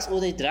in the bus,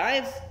 or they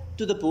drive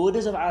to the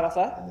borders of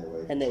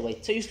Arafah and they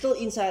wait. So you're still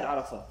inside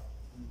Arafah.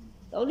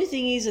 The only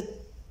thing is that,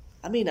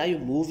 are you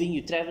moving,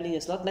 you're traveling,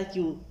 it's not like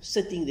you're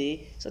sitting there.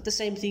 It's not the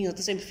same thing, it's not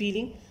the same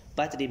feeling.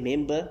 But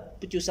remember,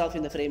 put yourself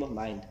in the frame of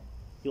mind.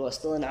 You are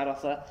still in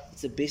Arafah,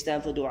 it's the best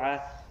time for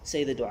dua,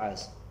 say the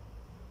du'as.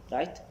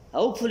 Right?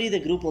 Hopefully the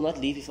group will not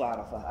leave before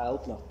Arafah, I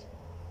hope not.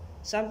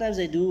 Sometimes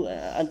they do,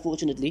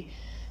 unfortunately,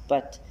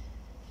 but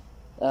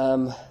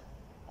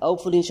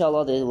hopefully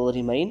inshallah they will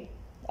remain.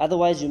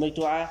 Otherwise you make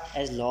dua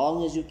as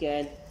long as you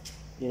can,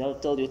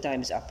 till your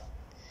time is up.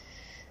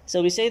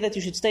 So we say that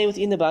you should stay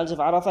within the bounds of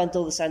Arafah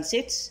until the sun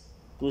sets,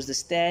 because the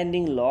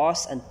standing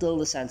lasts until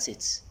the sun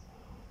sets.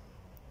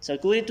 So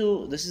according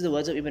to, this is the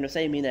words of Ibn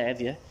Uthaymeen I have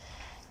here,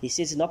 he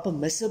says it's not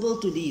permissible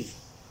to leave.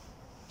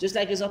 Just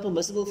like it's not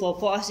permissible for a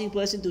fasting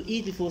person to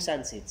eat before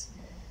sunsets.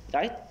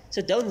 Right?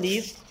 So don't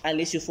leave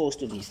unless you're forced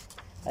to leave.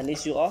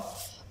 Unless you are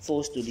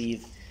forced to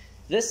leave.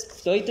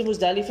 This, going to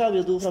Muzdalifah,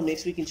 we'll do from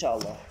next week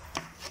inshallah.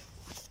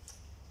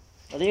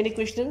 Are there any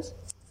questions?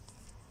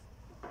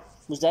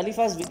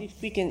 Muzdalifah is very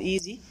quick and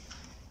easy.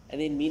 And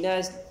then Mina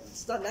is,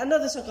 none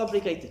of this are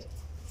complicated.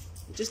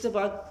 It's just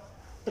about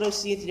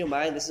proceed in your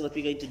mind, this is what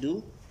we're going to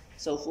do,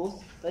 so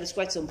forth. But it's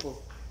quite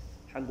simple.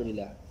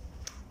 Alhamdulillah.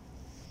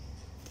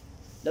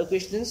 No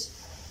questions?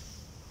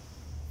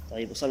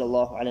 طيب وصلى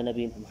الله على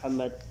نبينا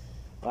محمد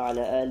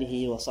وعلى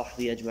آله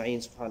وصحبه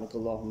أجمعين سبحانك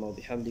اللهم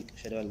وبحمدك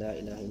أشهد أن لا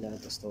إله إلا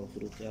أنت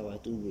أستغفرك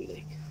وأتوب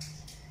إليك.